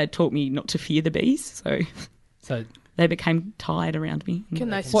think that Dad taught me not to fear the bees, so they became tired around me. Can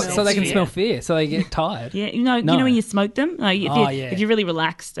they smell? So they can fear? smell fear, so they get tired. Yeah, you know when you smoke them? If you're really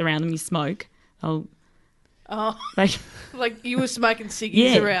relaxed around them, you smoke. Oh, Like you were smoking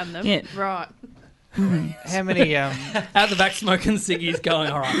ciggies around them? Yeah. Right. How many? Out the back smoking ciggies,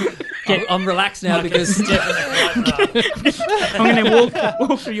 going, all right, I'm relaxed now because I'm going to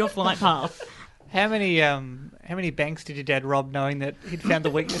walk through your flight path. How many banks did your dad rob, knowing that he'd found the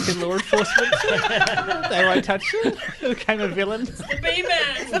weakness in law enforcement? They won't touch you. He became a villain. The bee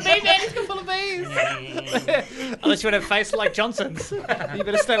man. The bee man is full of bees. Unless you want a face like Johnson's, you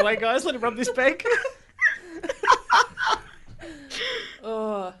better stay away, guys. Let him rob this bank.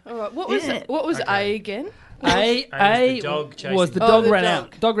 Oh, all right. What was A again? A dog chasing was the the dog dog. ran The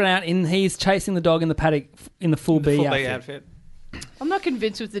out. dog. Dog ran out, and he's chasing the dog in the paddock in the full bee outfit. I'm not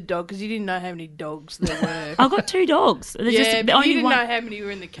convinced with the dog, because you didn't know how many dogs there were. I've got 2 dogs. They're Yeah, just, but only you didn't one. know how many were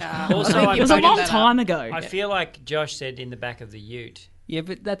in the car. Also, I think it you're It was a making long that up. time ago. I feel like Josh said in the back of the ute. Yeah,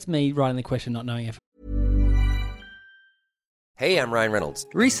 but that's me writing the question, not knowing if. Hey, I'm Ryan Reynolds.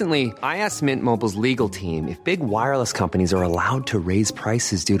 Recently, I asked Mint Mobile's legal team if big wireless companies are allowed to raise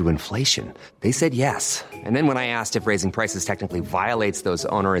prices due to inflation. They said yes. And then when I asked if raising prices technically violates those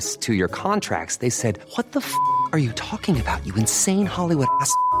onerous 2-year contracts, they said, "What the f*** are you talking about, you insane Hollywood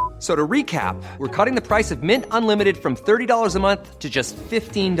ass?" So to recap, we're cutting the price of Mint Unlimited from $30 a month to just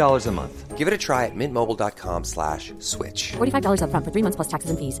 $15 a month. Give it a try at mintmobile.com/switch. $45 up front for 3 months plus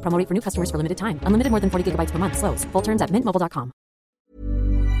taxes and fees. Promo rate for new customers for limited time. Unlimited more than 40 gigabytes per month. Slows full terms at mintmobile.com.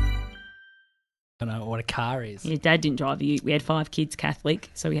 I don't know what a car is. Yeah, Dad didn't drive the ute. We had 5 kids,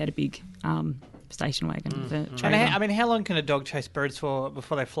 Catholic, so we had a big station wagon. With a trailer. How long can a dog chase birds for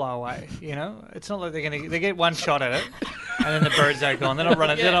before they fly away? It's not like they get one shot at it, and then the birds are gone. They're not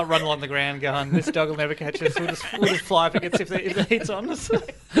running. They're not running along the ground going, "This dog will never catch us. We'll just fly if the heat's on us."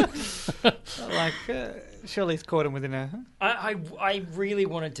 Surely he's caught him within a. I really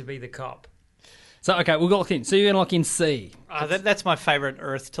wanted to be the cop. So, okay, we'll lock in. So you're going to lock in C. That's my favourite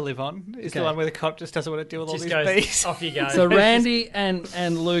Earth to live on, is the one where the cop just doesn't want to deal with Just all goes, these bees. off you go. So Randy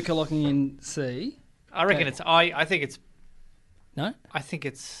and Luke are locking in C. I reckon it's. I think it's. No? I think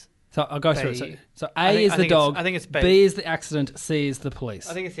it's. So I'll go through B. it. So I A think- is I the think it's- dog. I think it's B. B is the accident. C is the police.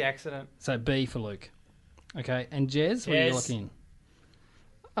 I think it's the accident. So B for Luke. Okay, and Jez, what are you locking in?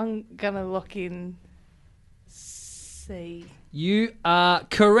 I'm going to lock in C. You are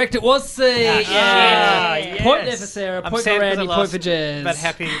correct. It was C. Yes. Point there for Sarah. Point for Randy. Point for Jez. But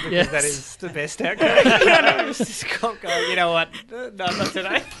happy because that is the best outcome. You know what? No, not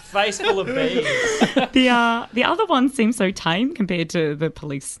today. Face full of bees. The other one seems so tame compared to the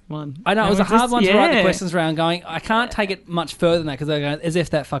police one. I know, it was a hard one to write the questions around going, I can't take it much further than that because they're going, as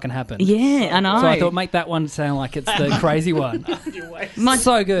if that fucking happened. Yeah, I know. So I thought, make that one sound like it's the crazy one.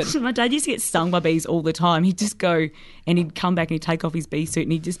 So good. My dad used to get stung by bees all the time. He'd just go and he'd come back and he'd take off his bee suit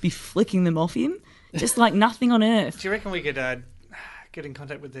and he'd just be flicking them off him, just like nothing on earth. Do you reckon we could get in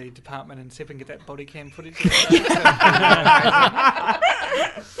contact with the department and see if we can get that body cam footage?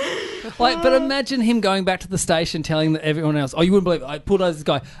 But imagine him going back to the station telling everyone else, you wouldn't believe it. I pulled out this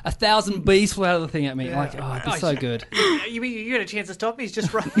guy, 1,000 bees flew out of the thing at me. Yeah. It'd be so good. You had a chance to stop me. He's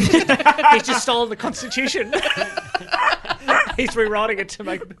just he's just stolen the Constitution. He's rewriting it to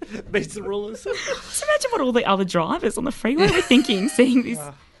make beats the rulers. Just imagine what all the other drivers on the freeway were thinking, seeing this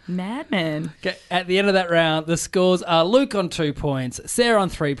madman. Okay, at the end of that round, the scores are Luke on 2 points, Sarah on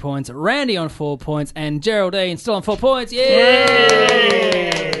 3 points, Randy on 4 points, and Geraldine still on 4 points.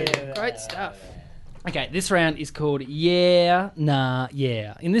 Yay! Great stuff. Okay, this round is called Yeah, Nah,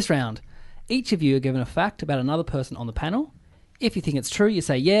 Yeah. In this round, each of you are given a fact about another person on the panel. If you think it's true, you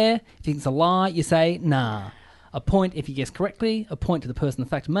say yeah. If you think it's a lie, you say nah. A point if you guess correctly, a point to the person the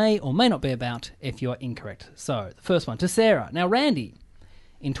fact may or may not be about if you are incorrect. So, the first one to Sarah. Now, Randy,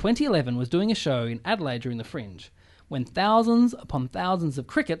 in 2011, was doing a show in Adelaide during the Fringe when thousands upon thousands of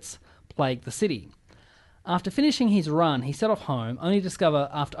crickets plagued the city. After finishing his run, he set off home, only to discover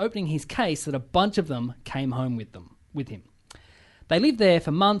after opening his case that a bunch of them came home with him. They lived there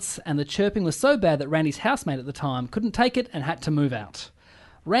for months, and the chirping was so bad that Randy's housemate at the time couldn't take it and had to move out.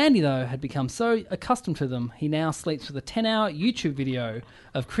 Randy, though, had become so accustomed to them, he now sleeps with a 10-hour YouTube video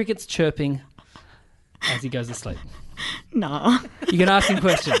of crickets chirping as he goes to sleep. Nah. You can ask him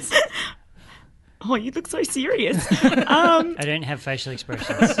questions. Oh, you look so serious. I don't have facial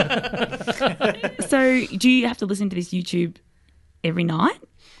expressions. So, do you have to listen to this YouTube every night?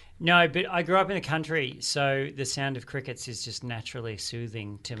 No, but I grew up in the country, so the sound of crickets is just naturally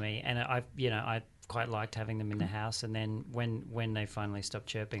soothing to me, and I quite liked having them in the house. And then when they finally stopped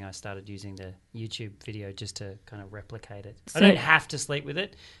chirping, I started using the YouTube video just to kind of replicate it. I don't have to sleep with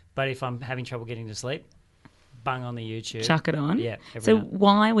it, but if I'm having trouble getting to sleep, bung on the YouTube. Chuck it on? Yeah. So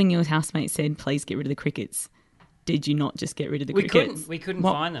why, when your housemate said, please get rid of the crickets, did you not just get rid of the crickets? We couldn't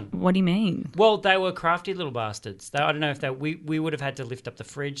find them. What do you mean? Well, they were crafty little bastards. I don't know if we would have had to lift up the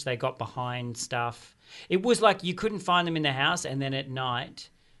fridge. They got behind stuff. It was like you couldn't find them in the house, and then at night,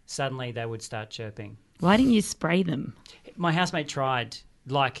 suddenly they would start chirping. Why didn't you spray them? My housemate tried,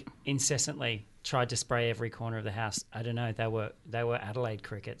 incessantly tried to spray every corner of the house. I don't know. They were Adelaide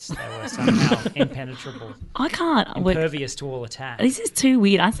crickets. They were somehow impenetrable. I can't. Impervious to all attack. This is too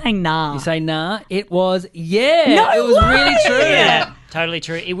weird. I'm saying nah. You say nah. It was yeah. No it was way! really true. Yeah, totally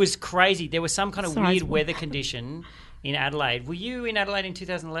true. It was crazy. There was some kind of weird weather condition in Adelaide. Were you in Adelaide in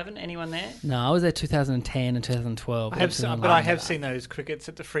 2011? Anyone there? No, I was there 2010 and 2012. I have seen those crickets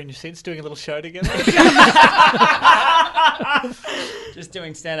at the Fringe since, doing a little show together. Just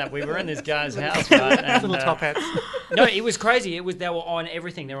doing stand-up. We were in this guy's house, right? And, little top hats. No, it was crazy. They were on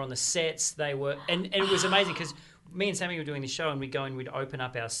everything. They were on the sets. They were, and it was amazing because me and Sammy were doing this show, and we'd go and we'd open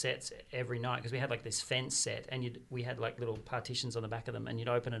up our sets every night because we had like this fence set, and we had like little partitions on the back of them, and you'd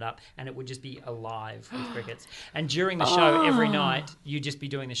open it up, and it would just be alive with crickets. And during the show, every night, you'd just be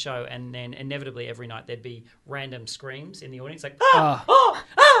doing the show, and then inevitably every night there'd be random screams in the audience, like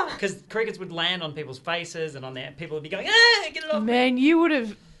because crickets would land on people's faces, and on their people would be going, get it off! Man, you would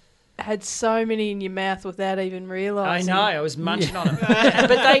have had so many in your mouth without even realising. I know, I was munching on them.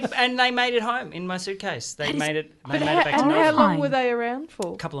 But they made it home in my suitcase. They made it back to Melbourne. How long were they around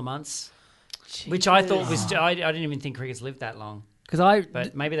for? A couple of months. Jeez. Which I thought was... I didn't even think crickets lived that long.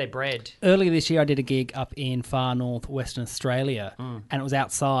 But maybe they bred. Earlier this year, I did a gig up in far north Western Australia, and it was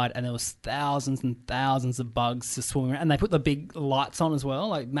outside, and there was thousands and thousands of bugs just swimming around. And they put the big lights on as well,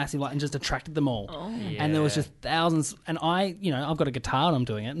 like massive light, and just attracted them all. Oh. Yeah. And there was just thousands. And I've got a guitar and I'm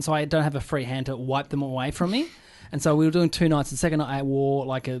doing it, and so I don't have a free hand to wipe them away from me. And so we were doing 2 nights. The second night, I wore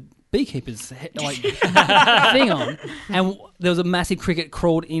like a beekeeper's thing on, and there was a massive cricket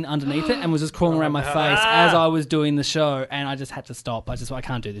crawled in underneath it and was just crawling around my face as I was doing the show, and I just had to stop. I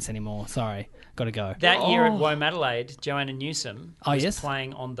can't do this anymore. Sorry, got to go. That year at Womadelaide, Joanna Newsom was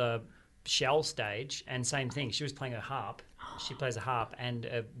playing on the Shell stage, and same thing. She was playing her harp. She plays a harp, and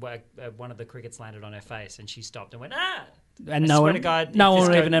one of the crickets landed on her face, and she stopped and went, And I no swear one, to God, no if one this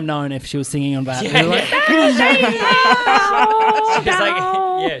would go- even have known if she was singing on that. Yeah, They were like, She's like,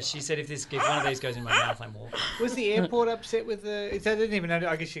 yeah, she said if one of these goes in my mouth, I'm walking. Was the airport upset with the? I didn't even know.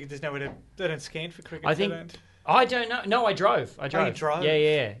 I guess there's nowhere to. They don't scan for cricket. I think. I don't know. No, I drove. Oh, you drove?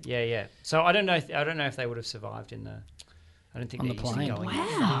 Yeah. So I don't know. I don't know if they would have survived in the. I don't think On they're the used to plane. going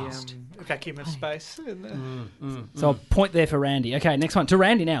The vacuum of space. So a point there for Randy. Okay, next one to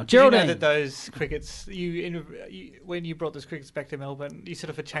Randy now. Did you Geraldine. know that those crickets, when you brought those crickets back to Melbourne, you set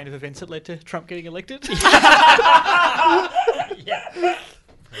off a chain of events that led to Trump getting elected? Yeah.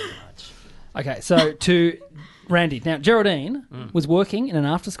 Pretty much. Okay, so to Randy. Now, Geraldine was working in an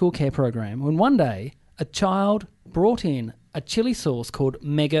after-school care program when one day a child brought in a chili sauce called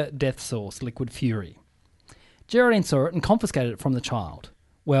Mega Death Sauce Liquid Fury. Geraldine saw it and confiscated it from the child.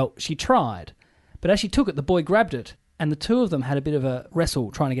 Well, she tried, but as she took it, the boy grabbed it, and the two of them had a bit of a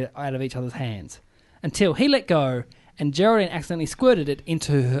wrestle trying to get it out of each other's hands, until he let go, and Geraldine accidentally squirted it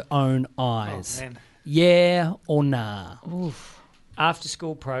into her own eyes. Oh, man. Yeah or nah? Oof. After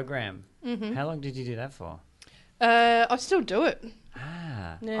school program. Mm-hmm. How long did you do that for? I still do it.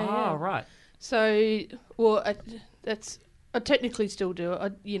 Ah. Yeah. Right. So, well, I technically still do it.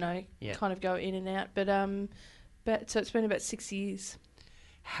 I, Yeah. kind of go in and out, so it's been about 6 years.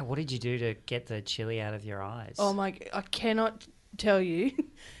 What did you do to get the chili out of your eyes? Oh I cannot tell you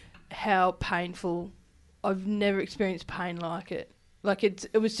how painful. I've never experienced pain like it. Like it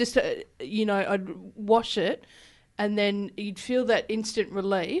was just, I'd wash it, and then you'd feel that instant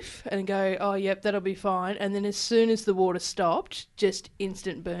relief and go, oh, yep, that'll be fine. And then as soon as the water stopped, just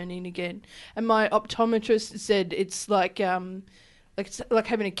instant burning again. And my optometrist said it's like it's like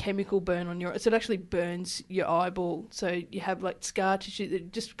having a chemical burn on your... So it actually burns your eyeball. So you have like scar tissue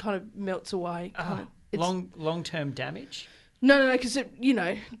that just kind of melts away. Long-term damage? No, because it,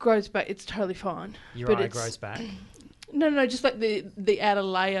 grows back. It's totally fine. Your eye grows back? No, just like the outer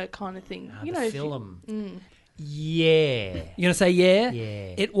layer kind of thing. The film. Yeah. You're going to say yeah?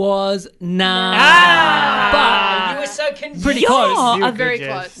 Yeah. It was nah. But you were so confused. Pretty close. I'm very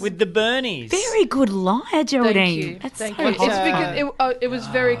close. With the burnies. Very good liar, Geraldine. Thank you. That's Thank so you. It's hot. because it was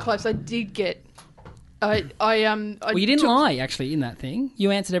very close. I did get... Well, you didn't lie, actually, in that thing. You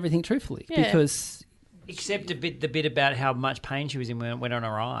answered everything truthfully. Yeah. Because... Except the bit about how much pain she was in when it went on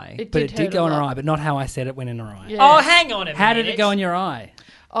her eye. It did go in her eye, but not how I said it went in her eye. Yeah. Oh, hang on a minute. How did it go in your eye?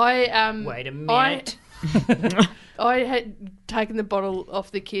 Wait a minute. I had taken the bottle off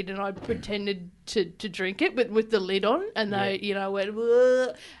the kid and I pretended to drink it, but with the lid on, and they, went,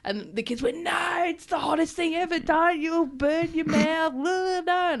 "Whoa," and the kids went, "No, it's the hottest thing ever. Don't, you'll burn your mouth." "No,"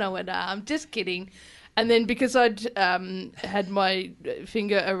 and I went, "I'm just kidding." And then because I'd had my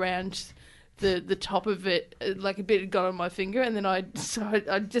finger around the top of it, like a bit had got on my finger, and then I just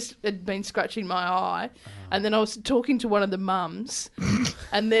had been scratching my eye, and then I was talking to one of the mums,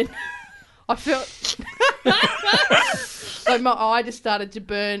 and then I felt like my eye just started to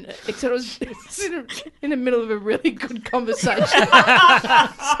burn, except it was in the middle of a really good conversation, so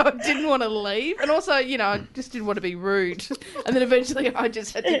I didn't want to leave, and also, I just didn't want to be rude, and then eventually I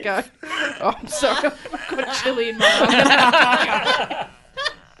just had to go, "Oh, I'm sorry, I've got chili in my eye."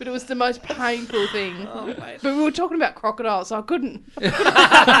 But it was the most painful thing. But we were talking about crocodiles, so I couldn't. You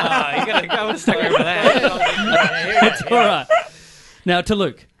gotta go and stuck over that. It's all right. Now to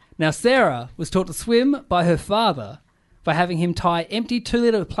Luke. Now Sarah was taught to swim by her father by having him tie empty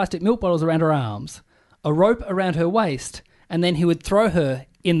 2-litre plastic milk bottles around her arms, a rope around her waist, and then he would throw her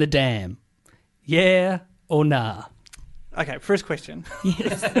in the dam. Yeah or nah? Okay, first question.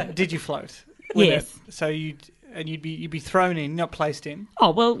 Yes. Did you float? Yes. So you'd be thrown in, not placed in.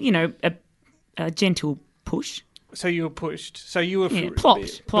 Oh, well, a gentle push. So you were pushed. So you were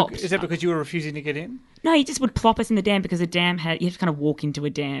plopped. Is that because you were refusing to get in? No, he just would plop us in the dam because the dam you have to kind of walk into a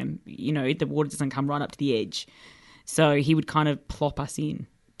dam. The water doesn't come right up to the edge. So he would kind of plop us in.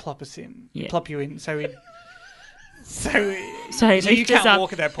 Plop us in. Yeah. Plop you in. So you lift us can't up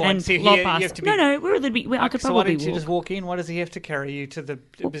walk at that point. and So plop you us. have to be... No, we're a little bit... I could so why probably didn't you walk. just walk in? Why does he have to carry you to the...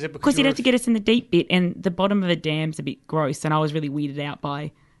 Is it Because he'd have to get us in the deep bit, and the bottom of the dam's a bit gross, and I was really weirded out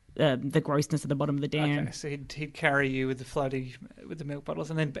by the grossness of the bottom of the dam. Okay, so he'd carry you with the floaty, with the milk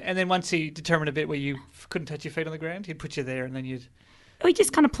bottles, and then once he determined a bit where you couldn't touch your feet on the ground, he'd put you there, and then you'd... He'd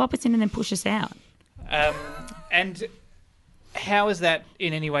just kind of plop us in and then push us out. And how is that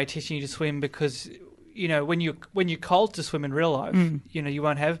in any way teaching you to swim? Because when you're cold to swim in real life, you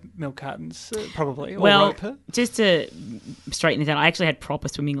won't have milk cartons probably. Or Well, rope. just to straighten this out, I actually had proper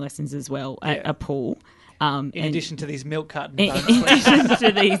swimming lessons as well at a pool. In addition to these milk carton in buns. addition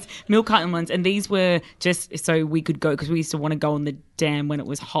to these milk carton ones, and these were just so we could go because we used to want to go on the dam when it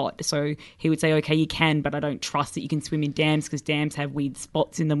was hot. So he would say, "Okay, you can, but I don't trust that you can swim in dams because dams have weird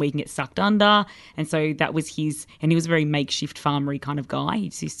spots in them where you can get sucked under." And so that was his. And he was a very makeshift farmery kind of guy. He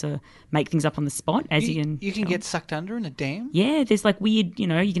just used to make things up on the spot. You can get sucked under in a dam. Yeah, there's like weird. You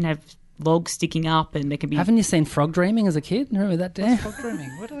can have logs sticking up, and there can be. Haven't you seen Frog Dreaming as a kid? Remember that dam? Frog Dreaming.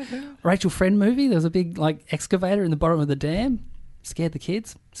 What do I do? Rachel Friend movie. There was a big excavator in the bottom of the dam. Scared the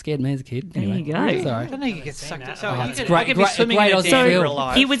kids. Scared me as a kid. There Anyway, you go. Sorry. I don't know you can get sucked up. So it's I great- could be great- swimming great in a Aussie dam film. for a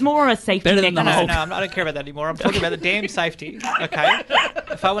life. He was more a safety Better than the mechanism. No, I don't care about that anymore. I'm talking about the dam safety. Okay,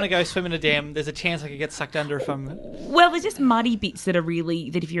 if I want to go swim in a dam, there's a chance I could get sucked under if I'm. Well, there's just muddy bits that are really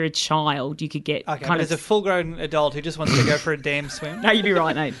that if you're a child you could get Okay, but kind as of. a full-grown adult who just wants to go for a dam swim, No, you'd be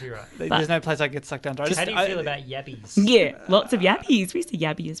right, mate. there's no place I get sucked under. How do you feel about yabbies? Yeah, lots of yappies. We used to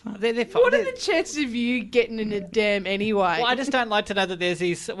yabby as well. They're fun. What are the chances of you getting in a dam anyway? Well, I just don't like to know that there's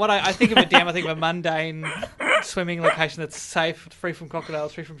these. What I think of a dam, I think of a mundane swimming location that's safe, free from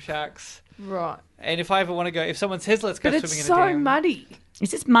crocodiles, free from sharks. Right. And if I ever want to go, if someone says let's go But swimming it's in a so dam, muddy.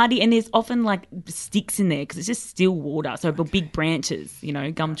 It's just muddy, and there's often like sticks in there because it's just still water. So big branches,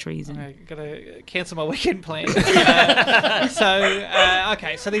 gum trees. And I'm gonna cancel my weekend plan.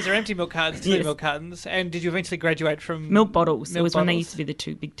 So these are empty milk cartons, 2 Yes. milk cartons. And did you eventually graduate from milk bottles. It Milk was when they bottles? used to be the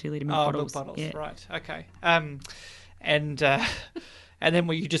 2 big 2 litre milk Oh, bottles. milk bottles, Yeah. right? Okay. And then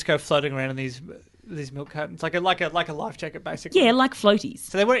you just go floating around in these milk cartons, like a life jacket, basically. Yeah, like floaties.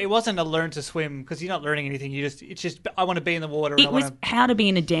 So it wasn't a learn to swim because you're not learning anything. It's just I want to be in the water. And It was how to be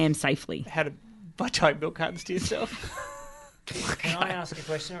in a dam safely. how to buy giant milk cartons to yourself. Can I ask a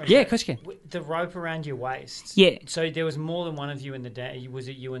question? Or is Yeah, that- of course you can. The rope around your waist. Yeah. So there was more than one of you in the day. Was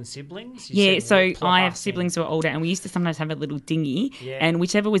it you and siblings? Yeah, said, so plop I have us in. siblings who are older, and we used to sometimes have a little dinghy, Yeah. and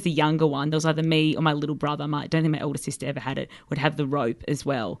whichever was the younger one, there was either me or my little brother. I don't think my older sister ever had it, would have the rope as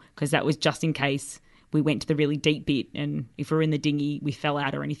well, because that was just in case we went to the really deep bit, and if we were in the dinghy, we fell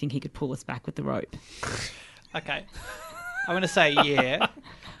out or anything, he could pull us back with the rope. Okay. I'm going to say yeah.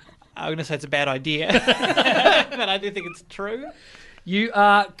 I'm going to say it's a bad idea. But I do think it's true. You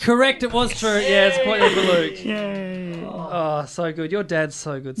are correct. It was true. Yeah, it's a point there for Luke. Yay. Oh, so good. Your dad's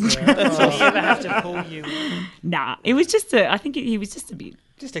so good, Sarah. Did he ever have to pull you in? Nah, it was just I think he was just a bit,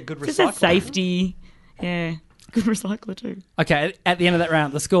 Just a good just a recycler. safety, yeah, good recycler too. Okay, at the end of that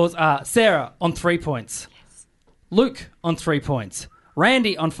round, the scores are Sarah on 3 points, Luke on 3 points,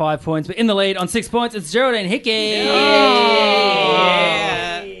 Randy on 5 points, but in the lead on 6 points, it's Geraldine Hickey.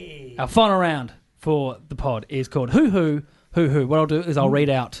 Our final round for the pod is called Who Who. What I'll do is I'll read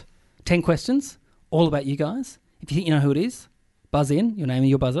out 10 questions, all about you guys. If you think you know who it is, buzz in, your name and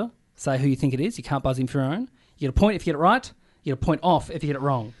your buzzer, say who you think it is. You can't buzz in for your own. You get a point if you get it right. You get a point off if you get it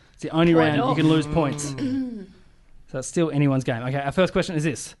wrong. It's the only round you can lose points. So it's still anyone's game. Okay, our first question is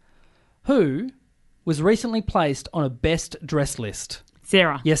this. Who was recently placed on a best dressed list?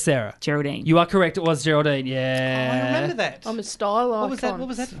 Sarah. Yes, Sarah. Geraldine. You are correct. It was Geraldine. Yeah. I remember that. I'm a style icon. What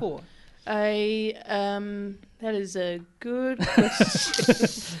was that for? That is a good question.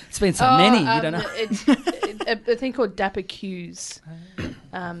 It's been so many. You don't know. It's a thing called Dapper Q's.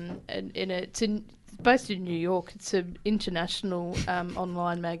 And it's based in New York. It's an international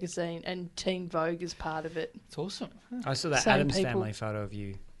online magazine, and Teen Vogue is part of it. It's awesome. I saw that Same Adams people. Family photo of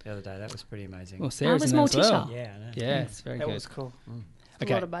you the other day. That was pretty amazing. Well, Sarah's was in there as well. Morticia. Yeah, I know. Yeah, it's very That good. was cool. A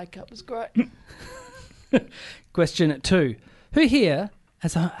Okay. lot of makeup. It was great. Question 2. Who here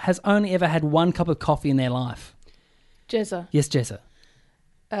has only ever had one cup of coffee in their life? Jezza. Yes, Jessa.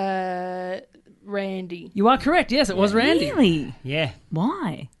 Randy. You are correct. Yes, it was Randy. Really? Yeah.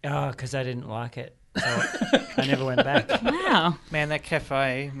 Why? Oh, because I didn't like it. So I never went back. Wow. Man, that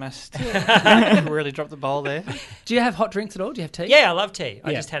cafe must really drop the ball there. Do you have hot drinks at all? Do you have tea? Yeah, I love tea.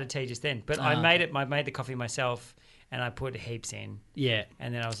 I Yeah. just had a tea just then. But I made the coffee myself, and I put heaps in. Yeah.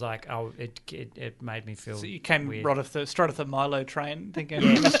 And then I was like, oh, it made me feel So you came weird. straight off the Milo train, thinking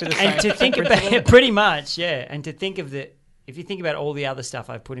it must be the same. And to think about it, pretty much, yeah. And to think of if you think about all the other stuff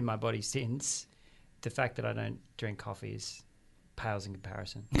I've put in my body since, the fact that I don't drink coffee pales in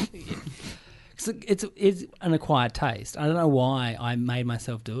comparison. It's an acquired taste. I don't know why I made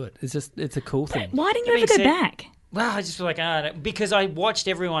myself do it. It's a cool thing. Why didn't you That ever go being said- back? Well, I just feel like, because I watched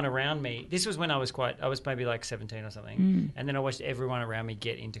everyone around me. This was when I was maybe like 17 or something. And then I watched everyone around me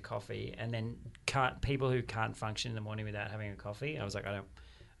get into coffee, and then people who can't function in the morning without having a coffee. I was like, I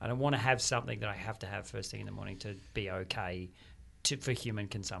don't want to have something that I have to have first thing in the morning to be okay for human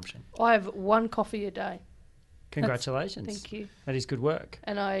consumption. I have one coffee a day, Congratulations. Thank you. That is good work.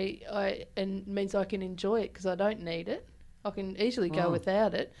 and and it means I can enjoy it because I don't need it. I can easily go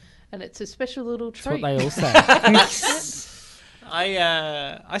without it. and it's a special little That's treat. what they all say.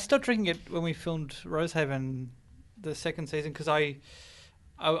 I stopped drinking it when we filmed Rosehaven the second season because I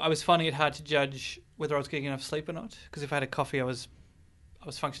was finding it hard to judge whether I was getting enough sleep or not. Because if I had a coffee, I was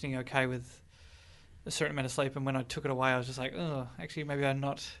functioning okay with a certain amount of sleep, and when I took it away, I was just like, oh, actually, maybe I'm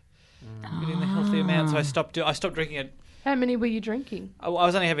not getting the healthy amount. So I stopped drinking it. How many were you drinking? I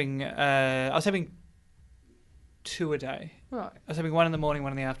was only having I was having 2 a day. Right. I was having 1 in the morning,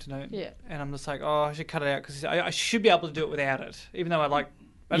 1 in the afternoon. Yeah. And I'm just like, oh, I should cut it out because I should be able to do it without it, even though I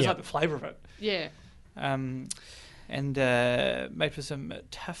just like the flavour of it. Yeah. And made for some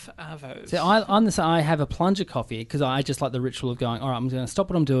tough avos. So I have a plunger coffee because I just like the ritual of going, all right, I'm going to stop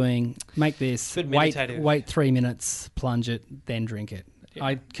what I'm doing, make this, wait 3 minutes, plunge it, then drink it. Yeah.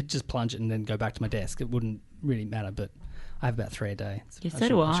 I could just plunge it and then go back to my desk. It wouldn't really matter, but I have about 3 a day. Yeah, so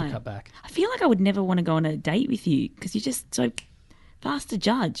do I. I should cut back. I feel like I would never want to go on a date with you because you're just so fast to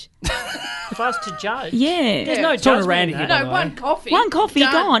judge. Fast to judge? Yeah. There's no John judgment Randy in here, that. by the No, way. one coffee. One coffee,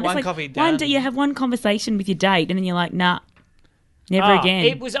 Done. gone. One It's coffee, like done. you have one conversation with your date and then you're like, nah, never again.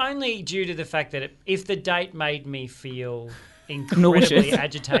 It was only due to the fact that if the date made me feel incredibly Nauseous.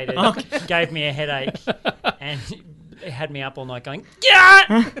 agitated, gave me a headache, and it had me up all night going,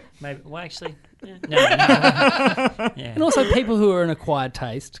 yeah! Maybe, well, actually, yeah. No. Yeah. And also people who are an acquired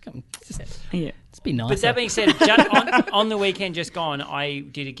taste, just be nice. But that being said, on the weekend just gone, I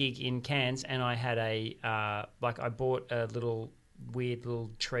did a gig in Cairns, and I had I bought a weird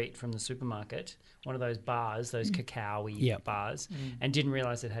little treat from the supermarket, one of those bars, those cacao-y bars, and didn't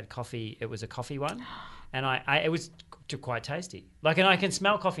realise it had coffee. It was a coffee one, and it was quite tasty. And I can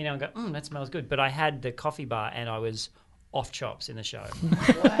smell coffee now and go, that smells good. But I had the coffee bar, and I was off chops in the show.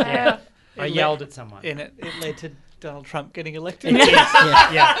 Wow. Yeah. I yelled at someone. And it led to Donald Trump getting elected.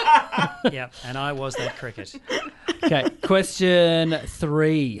 Yeah. And I was that cricket. Okay, question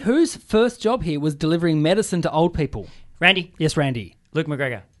 3. Whose first job here was delivering medicine to old people? Randy. Yes, Randy. Luke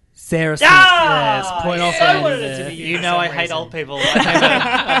McGregor. Sarah Smith. Yes, point off. I Randy wanted it there. to be You know I hate old people.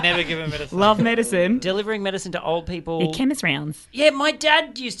 I never give them medicine. Love medicine. Delivering medicine to old people. Yeah, chemist rounds. Yeah, my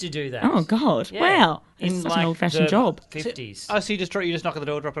dad used to do that. Oh, God. Yeah. Wow. It's In such an old-fashioned the job. 50s. Oh, so you just knock on the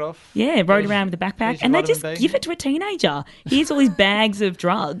door, drop it off? Yeah, rode around with a backpack. Here's And your they just vitamin B. give it to a teenager. Here's all these bags of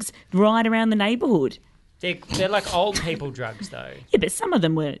drugs right around the neighbourhood. They're like old people drugs, though. Yeah, but some of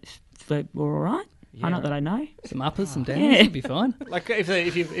them were all right. Yeah. Not that I know. Some uppers, some downs, Yeah. you'll be fine. Like if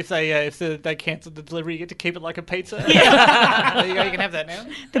they cancel the delivery, you get to keep it like a pizza. Yeah. There you go. You can have that now.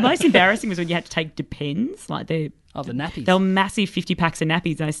 The most embarrassing was when you had to take Depends. Like the nappies. They were massive 50 packs of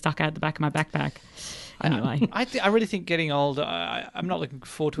nappies and they stuck out the back of my backpack. Anyway. I really think getting old. I'm not looking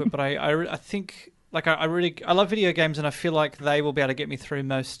forward to it, but I think I love video games, and I feel like they will be able to get me through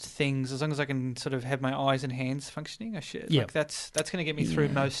most things as long as I can sort of have my eyes and hands functioning. Like that's going to get me through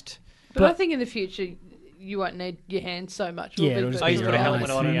most. But I think in the future, you won't need your hands so much. Yeah, it'll just I used to put a helmet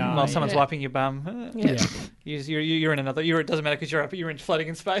on while someone's Yeah. wiping your bum. You're in another. It doesn't matter because you're in floating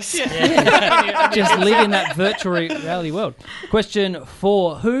in space. Just live in that virtual reality world. Question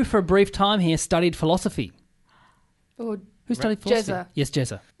 4. Who, for a brief time here, studied philosophy? Or Who studied philosophy? Jezza. Yes,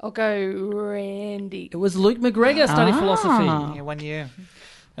 Jezza. I'll go Randy. It was Luke McGregor studied philosophy. Yeah, 1 year.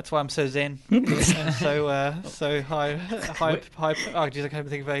 That's why I'm so zen. and so high. Oh, geez, I can't even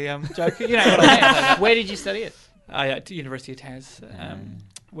think of a joke. You know what I mean? Where did you study it? At the University of Tas.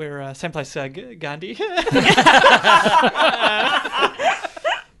 We're same place, Gandhi.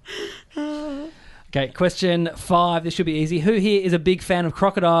 Okay, question 5. This should be easy. Who here is a big fan of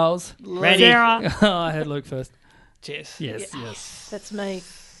crocodiles? Randy. Sarah. I heard Luke first. Cheers. Yes. That's me.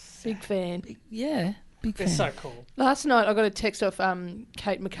 Big fan. Yeah, big They're fan. so cool. Last night I got a text off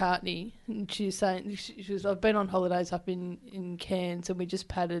Kate McCartney, and she was saying she was, I've been on holidays up in Cairns, and we just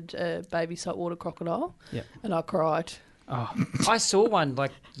patted a baby saltwater crocodile. Yep. And I cried. Oh, I saw one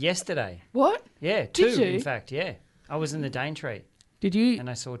yesterday. What? Yeah, 2 Did you? in fact. Yeah, I was in the Daintree did you and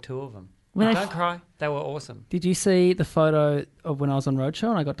I saw 2 of them. Were they Don't cry. They were awesome. did you see the photo of when I was on Roadshow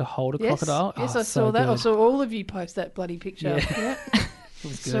and I got to hold a Yes. crocodile? Yes, Oh, I saw so that. I good. saw all of you post that bloody picture. Yeah. It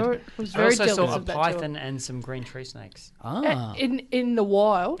was Saw good. it. I was I very also jealous saw a of that. python and some green tree snakes Ah, In the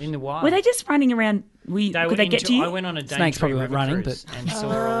wild. in the wild. Were they just running around? Could they get to you? I went on a Snakes Daintree probably river weren't running, cruise but- and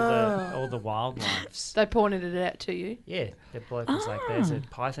saw all the wildlife. They pointed it out to you. Yeah, the bloke was like, "There's a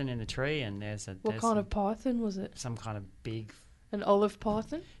python in the tree, and there's What kind of python was it? some kind of big." An olive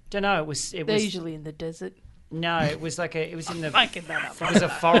python? Don't know. It was. They're usually in the desert. No, it was like it was in the. Making that up. It was a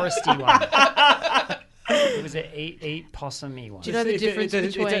foresty one. It was a eat possum-y one. Do you know the difference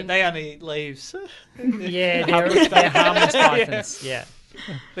between... They only eat leaves. Yeah, they're harmless pythons. Yeah.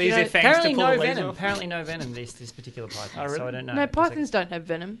 They use their fangs to Apparently pull no the leaves venom. off. Apparently no venom. This particular python. Oh, really? So I don't know. No, It's like- pythons don't have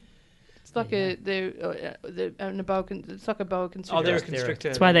venom. It's like a boa. It's like a boa constrictor. Oh, they're a constrictor.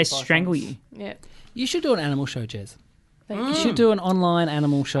 That's why they strangle you. Yeah. You should do an animal show, Jez. Thank You should do an online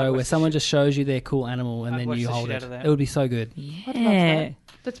animal show where someone just shows you their cool animal and I'd then watch you the hold shit it. out of that. It would be so good. Yeah.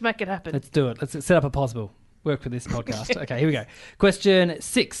 Let's make it happen. Let's do it. Let's set up a possible. Work for this podcast. Okay, here we go. Question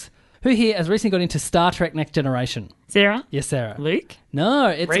 6. Who here has recently got into Star Trek Next Generation? Sarah? Yes, Sarah. Luke? No,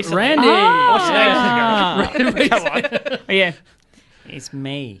 it's Recently? Randy. Oh, yeah. It's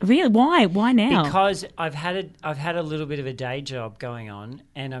me. Really? Why? Why now? Because I've had a little bit of a day job going on,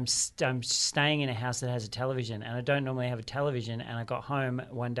 and I'm staying in a house that has a television, and I don't normally have a television. And I got home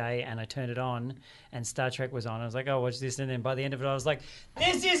one day and I turned it on, and Star Trek was on. I was like, "Oh, watch this!" And then by the end of it, I was like,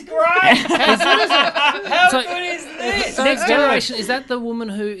 "This is great! How So- good is this?" Next Generation, is that the woman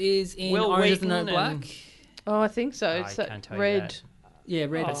who is in Will Orange is the New Wheaton Black? and- Oh, I think so. It's I that can't tell you red. that. Yeah,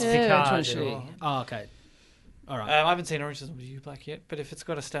 Red. That's Yeah. Picard. Which one's she? Oh, okay. All right. I haven't seen Orange is the New Black yet, but if it's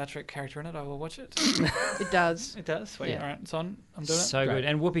got a Star Trek character in it, I will watch it. It does. It does. Sweet. Yeah. All right, it's on. I'm doing So Great. good.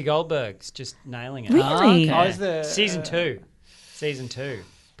 And Whoopi Goldberg's just nailing it. Really? okay. it. Oh, is the Season 2. Season 2.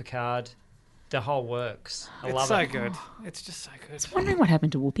 Picard. The whole works. I It's love so it. good. It's just so good. Wondering what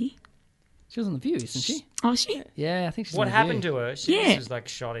happened to Whoopi. She was on The View, isn't she? Oh, she? Yeah, I think she's What on The happened View. to her? She Yeah. was like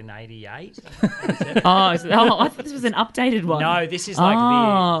shot in 88. I thought this was an updated one. No, this is like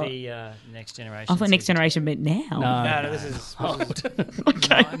Oh. the Next Generation. I thought Next season. Generation meant now. No, this is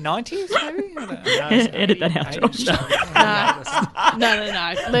Okay. 90s maybe. I don't know. No, it's Edit that out, 80s. Josh. No.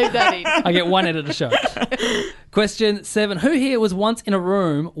 Leave that in. I get one edit a show. Question 7. Who here was once in a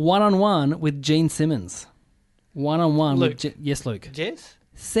room one-on-one with Gene Simmons? One-on-one Luke. with Yes, Luke. Jez?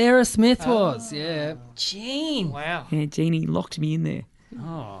 Sarah Smith was, yeah. Gene. Wow. Yeah, Jeannie locked me in there.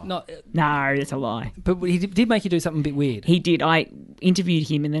 Not, No, that's a lie. but he did make you do something a bit weird. He did. I interviewed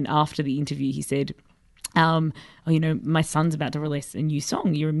him, and then after the interview, he said, my son's about to release a new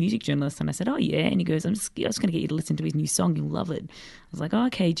song. You're a music journalist. And I said, oh, yeah. And he goes, I was just going to get you to listen to his new song. You'll love it. I was like, oh,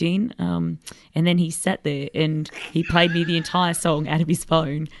 okay, Gene. And then he sat there and he played me the entire song out of his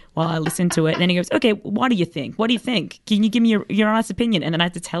phone while I listened to it. And then he goes, okay, what do you think? What do you think? Can you give me your honest opinion? And then I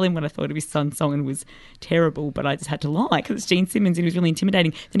had to tell him what I thought of his son's song, and it was terrible, but I just had to lie because it's Gene Simmons and he was really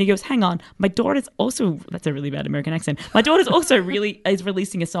intimidating. Then he goes, hang on, my daughter's also, that's a really bad American accent, my daughter's also is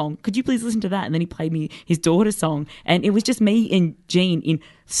releasing a song. Could you please listen to that? And then he played me his daughter's song, and it was just me and Gene in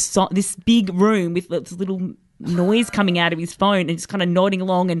this big room with this little noise coming out of his phone and just kind of nodding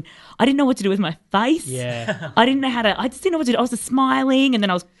along, and I didn't know what to do with my face. Yeah. I just didn't know what to do. I was just smiling, and then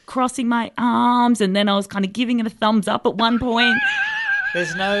I was crossing my arms, and then I was kind of giving it a thumbs up at one point.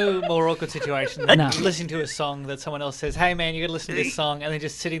 There's no more awkward situation than No. listening to a song that someone else says, hey man, you got to listen to this song, and then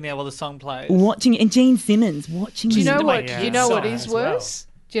just sitting there while the song plays. Watching, and Gene Simmons watching. Do you know him. what? Yeah. Do you know what Song is as well. worse?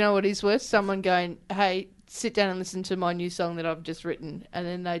 Do you know what is worse? Someone going, "Hey, sit down and listen to my new song that I've just written," and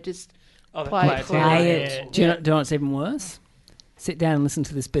then they just Oh, they play it. play Play it. it. Do you know what's even worse? Sit down and listen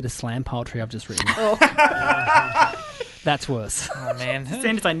to this bit of slam poetry I've just written. That's worse. Oh man.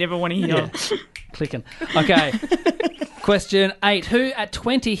 Sentence I never want to hear. Clicking. Okay. Question 8. Who at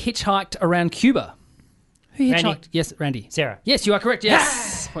 20 hitchhiked around Cuba? Who hitchhiked? Randy. Yes, Randy. Sarah. Yes, you are correct.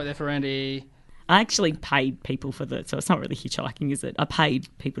 Yes. Point there for Randy. I actually paid people for so it's not really hitchhiking, is it? I paid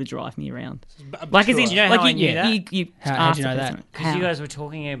people to drive me around. Like, as in, You know like how I knew that? you How asked did you know the that? person. Because How? you guys were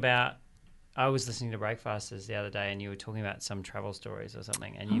talking about, I was listening to Breakfasters the other day, and you were talking about some travel stories or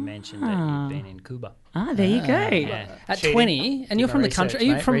something, and you mentioned that you'd been in Cuba. There you go. Yeah. At Cheating. 20, and you're my from the research, country. Are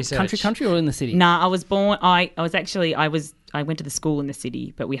you mate. from Research. country or in the city? Nah, I was born. I went to the school in the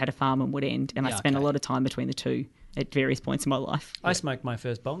city, but we had a farm in Woodend, and I Yeah, spent okay. a lot of time between the two at various points in my life. I smoked my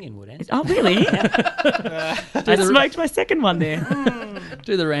first bong in Woodend. Oh, really? I smoked my second one there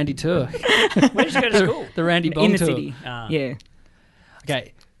Do the Randy tour. Where did you go to school? The Randy Bong in the tour. city. Ah. Yeah.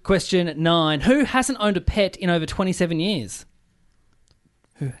 Okay. Question 9. Who hasn't owned a pet in over 27 years?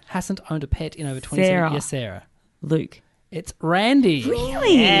 Who hasn't owned a pet in over 27 Sarah. years? Yes, Sarah. Luke. It's Randy.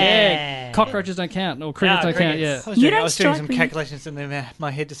 Really? Yeah. Cockroaches don't count. Or crickets don't count. Yeah. crickets. I was You doing, don't I was doing strike some me- calculations in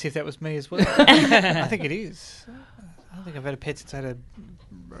my head to see if that was me as well. I think it is. I don't think I've had a pet since I had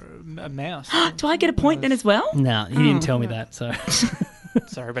a mouse. Do I get a point then as well? No, he didn't tell me that. So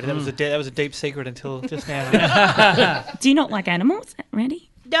Sorry, but that was a deep secret until just now. Do you not like animals, Randy?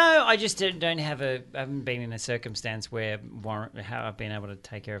 No, I just don't have I haven't been in a circumstance where how I've been able to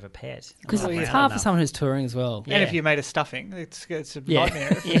take care of a pet. because I'm it's not hard for enough. someone who's touring as well. Yeah. And if you made a stuffing, it's a Yeah. nightmare.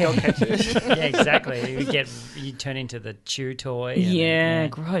 If the dog catches. Yeah, exactly. You turn into the chew toy. and- Yeah,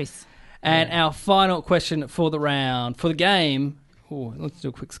 gross. And our final question for the round, for the game. Oh, let's do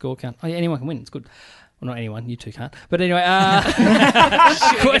a quick score count. Oh, yeah, anyone can win. It's good. Well, not anyone. You two can't. But anyway,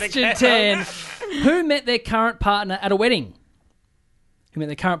 question 10. Who met their current partner at a wedding? who met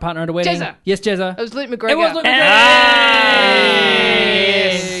their current partner at a wedding. Jezza. Yes, Jezza. It was Luke McGregor. It was Luke McGregor.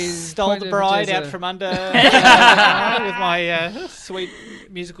 Yes. Stole the bride out from under with my sweet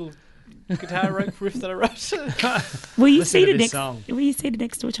musical guitar riff that I wrote. Were you Listen to seated this next? song. Were you seated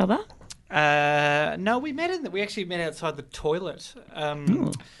next to each other? No, we actually met outside the toilet.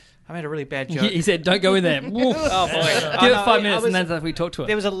 I made a really bad joke. He said, "Don't go in there." Oh boy! Give it 5 minutes, and then we talk to him.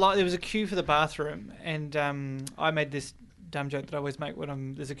 There was a queue for the bathroom, and I made this dumb joke that I always make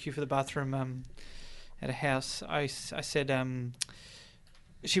when there's a queue for the bathroom at a house. I said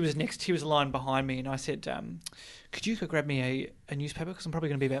she was a line behind me, and I said, "Could you go grab me a newspaper because I'm probably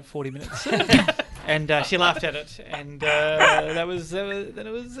going to be about 40 minutes." And she laughed at it, and that was it. That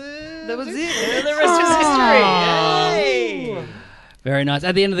was it. The rest is history. Yay! Very nice.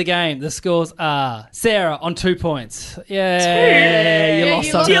 At the end of the game, the scores are Sarah on 2 points. Yeah, you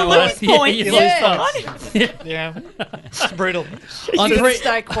lost some. You lose points. You lose points. Yeah, it's brutal. On You three,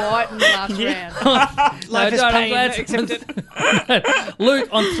 stay quiet in the last round. Life is don't, I'm pain, glad- accept it. Luke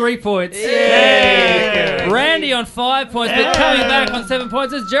on 3 points. Yeah. Randy on 5 points, but coming back on 7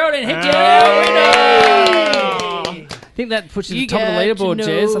 points is Geraldine Hickey. I think that puts you You at the top of the got to leaderboard,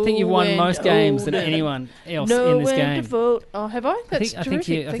 Jez. I think you've won know most when games than to- anyone else No in this when to game. vote. Oh, have I? That's I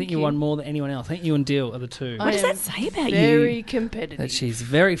terrific. think you won more than anyone else. I think you and Dill are the two. I What does am that say about Very you? competitive. That she's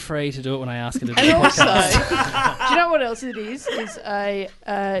very free to do it when I ask her to do And the also, podcast. do you know what else it is?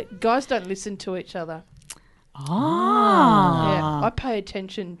 Guys don't listen to each other. Ah. Yeah, I pay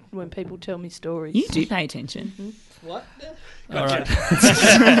attention when people tell me stories. You do pay attention. All right.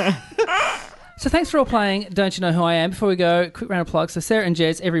 So thanks for all playing Don't You Know Who I Am. Before we go, quick round of plugs. So Sarah and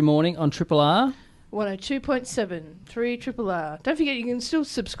Jez every morning on Triple R. 102.7, 3 Triple R. Don't forget, you can still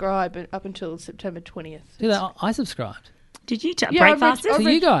subscribe up until September 20th. Do that. I subscribed Did you Yeah, I read- breakfast? I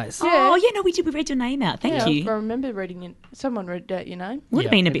to you guys. Oh, yeah, no, we did. We read your name out. Thank Yeah, you. I remember reading it. Someone read out your name. Would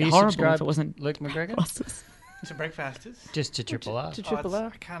have been a Have bit you horrible if subscribed, it wasn't Luke McGregor? bosses. To breakfasters. Just to Triple R. To Triple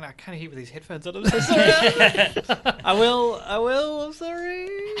R. I can't hear with these headphones on. I'm so sorry. I will. I'm sorry.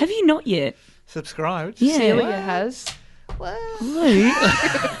 Have you not yet? Subscribed. Yeah. Celia has. Well, Luke.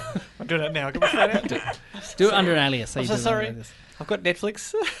 I'm doing it now. I'll get my phone out. Do it under an alias. I'm you so do it sorry. under this. I've got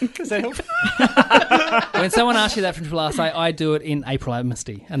Netflix. Does that help? When someone asks you that from Triple R, say I do it in April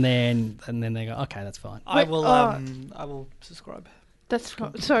Amnesty, and then they go, okay, that's fine. I will subscribe. that's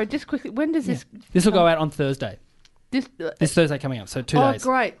sorry. Just quickly, when does this? This will go out on Thursday. This This Thursday coming up, so 2 oh, days.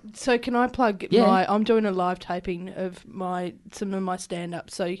 great! So can I plug Yeah. I'm doing a live taping of some of my stand-up,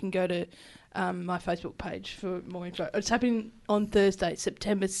 so you can go to my Facebook page for more info. It's happening on Thursday,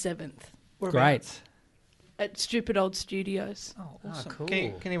 September 7th Great. at Stupid Old Studios. Oh, awesome. cool.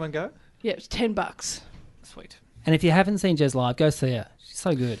 Can anyone go? Yeah, it's $10. Sweet. And if you haven't seen Jez live, go see her. She's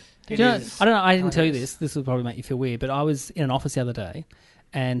so good. It Do you know, is. I don't know. I didn't Oh, tell you it this. This will probably make you feel weird, but I was in an office the other day,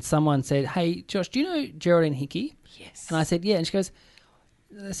 and someone said, "Hey, Josh, do you know Geraldine Hickey?" Yes. And I said, "Yeah." And she goes,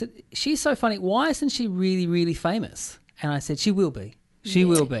 "I said she's so funny. Why isn't she really, really famous?" And I said, "She will be. She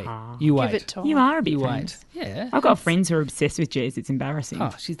will be. You wait. Give it time. You are a bit You famous. wait. Yeah. I've got friends who are obsessed with Jez. It's embarrassing.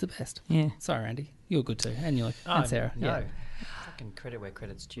 Oh, she's the best. Yeah. Sorry, Randy. You're good too, and you're and Sarah. No. Yeah. Fucking credit where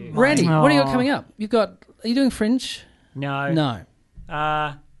credit's due. Randy, what do you got Aw. coming up? You've got. Are you doing Fringe? No. No.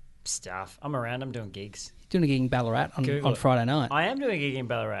 Stuff. I'm around. I'm doing gigs. Doing a gig in Ballarat Google on it. Friday night. I am doing a gig in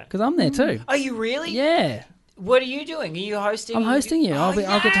Ballarat. Because I'm there too. Are you really? Yeah. What are you doing? Are you hosting? I'm hosting you. Oh, I'll get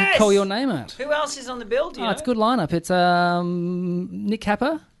to yes! call your name out. Who else is on the bill? Do you Oh, it's a know? good lineup. It's Nick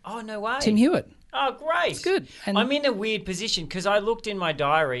Capper, Oh, no way. Tim Hewitt. Oh, great. It's good. And I'm in a weird position because I looked in my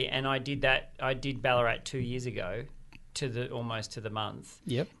diary and I did Ballarat 2 years ago, almost to the month.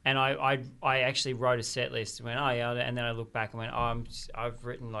 Yep. And I actually wrote a set list and went, oh yeah, and then I looked back and went, oh, I've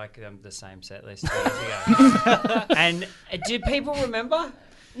written the same set list 2 years ago. And did people remember?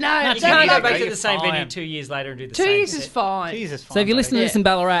 No, You can't go back to you're the same fine. venue 2 years later and do the 2 same years set. is fine. Jesus. So if you listen to this in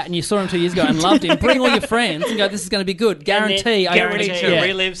Ballarat and you saw him 2 years ago and loved him, bring all your friends and go, this is going to be good. Guarantee. then- I Get ready to Yeah.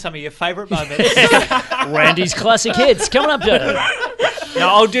 relive some of your favourite moments. Randy's classic hits coming up to. No,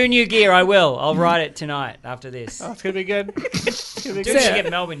 I'll do new gear. I will. I'll write it tonight after this. Oh, it's going to be good. It's gonna be Do good. should get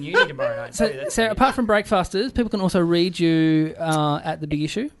Melbourne Uni tomorrow night. So, too. That's Sarah, gonna be apart from Breakfasters, people can also read you at The Big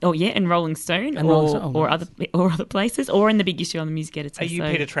Issue. Oh yeah, and Rolling Stone, And Rolling Stone, or nice. other places, or in the Big Issue on the Music Editor. Are you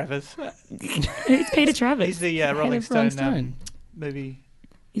so- Peter Travers? Who's Peter Travers? He's the Head Rolling of Rolling Stone, Stone. movie.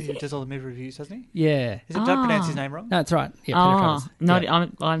 Is He it? does all the movie reviews, doesn't he? Yeah. Is it, don't pronounce his name wrong. No, that's right. Yeah, Peter Oh, Travers. not. Yeah.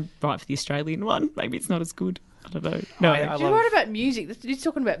 I'm right for the Australian one. Maybe it's not as good. I don't know. No, I Do you love- write about music? He's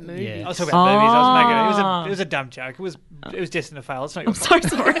talking about movies. Yeah. I was talking about movies. I was making Ah. it was a dumb joke. It was destined to fail. It's not your I'm fault. so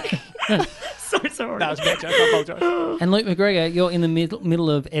sorry. so sorry. That was a bad joke. I apologise. And Luke McGregor, you're in the middle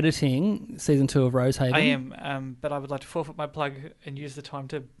of editing season 2 of Rosehaven. I am, but I would like to forfeit my plug and use the time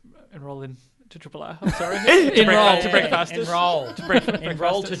to enrol in to Triple R. I'm sorry. Enroll. To Breakfasters.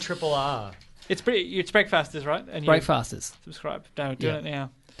 Enroll to Triple R. It's Breakfasters, right? And Breakfasters. Subscribe. No, doing it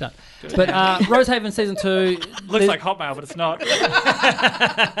now. Done. But Rosehaven season 2 looks like Hotmail, but it's not.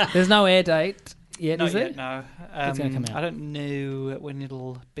 There's no air date yet, Not is yet, it? no. It's going to come out. I don't know when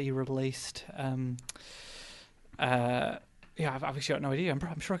it'll be released. Yeah, I've actually got no idea.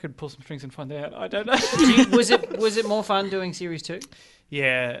 I'm sure I could pull some strings and find out. I don't know. Was it more fun doing series 2?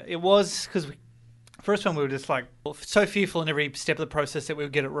 Yeah, it was, because first one we were just like so fearful in every step of the process that we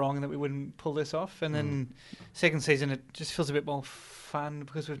would get it wrong and that we wouldn't pull this off. And then second season it just feels a bit more fun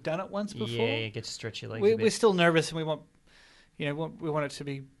because we've done it once before. Yeah, you get to stretch your legs. We're still nervous and we want it to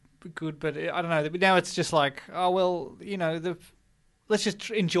be good, but I don't know. Now it's just like, oh well, let's just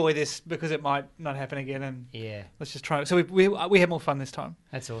enjoy this because it might not happen again, and let's just try it. So we had more fun this time.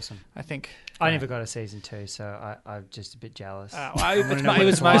 That's awesome. I think. I never got a season 2, so I'm just a bit jealous. It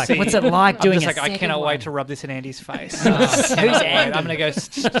was mostly. What's it like doing I'm just a like, I cannot second wait one? to rub this in Andy's face. Who's Andy? I'm going to go.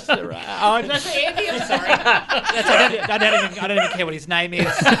 Oh, did I say Andy? I'm sorry. I don't even care what his name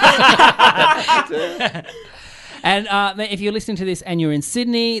is. And if you're listening to this and you're in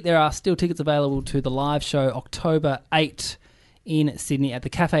Sydney, there are still tickets available to the live show October 8 in Sydney at the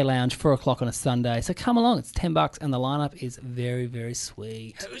Cafe Lounge, 4 o'clock on a Sunday. So come along. It's $10 and the lineup is very, very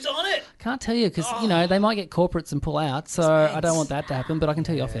sweet. Who's on it? Can't tell you because, they might get corporates and pull out. So I don't want that to happen, but I can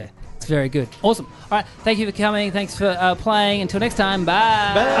tell you off air. It's very good. Awesome. All right. Thank you for coming. Thanks for playing. Until next time.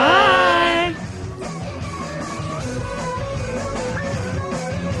 Bye. Bye.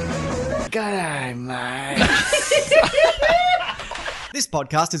 G'day, mate. This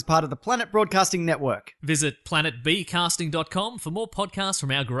podcast is part of the Planet Broadcasting Network. Visit planetbcasting.com for more podcasts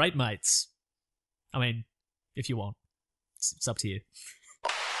from our great mates. I mean, if you want. It's up to you.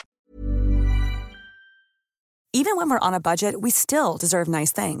 Even when we're on a budget, we still deserve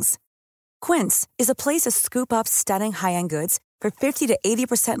nice things. Quince is a place to scoop up stunning high-end goods for 50 to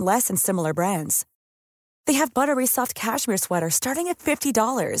 80% less than similar brands. They have buttery soft cashmere sweaters starting at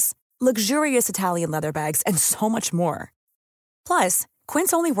 $50, luxurious Italian leather bags, and so much more. Plus,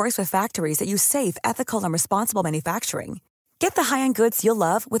 Quince only works with factories that use safe, ethical, and responsible manufacturing. Get the high-end goods you'll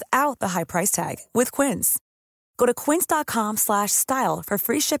love without the high price tag with Quince. Go to quince.com/style for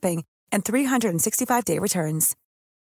free shipping and 365-day returns.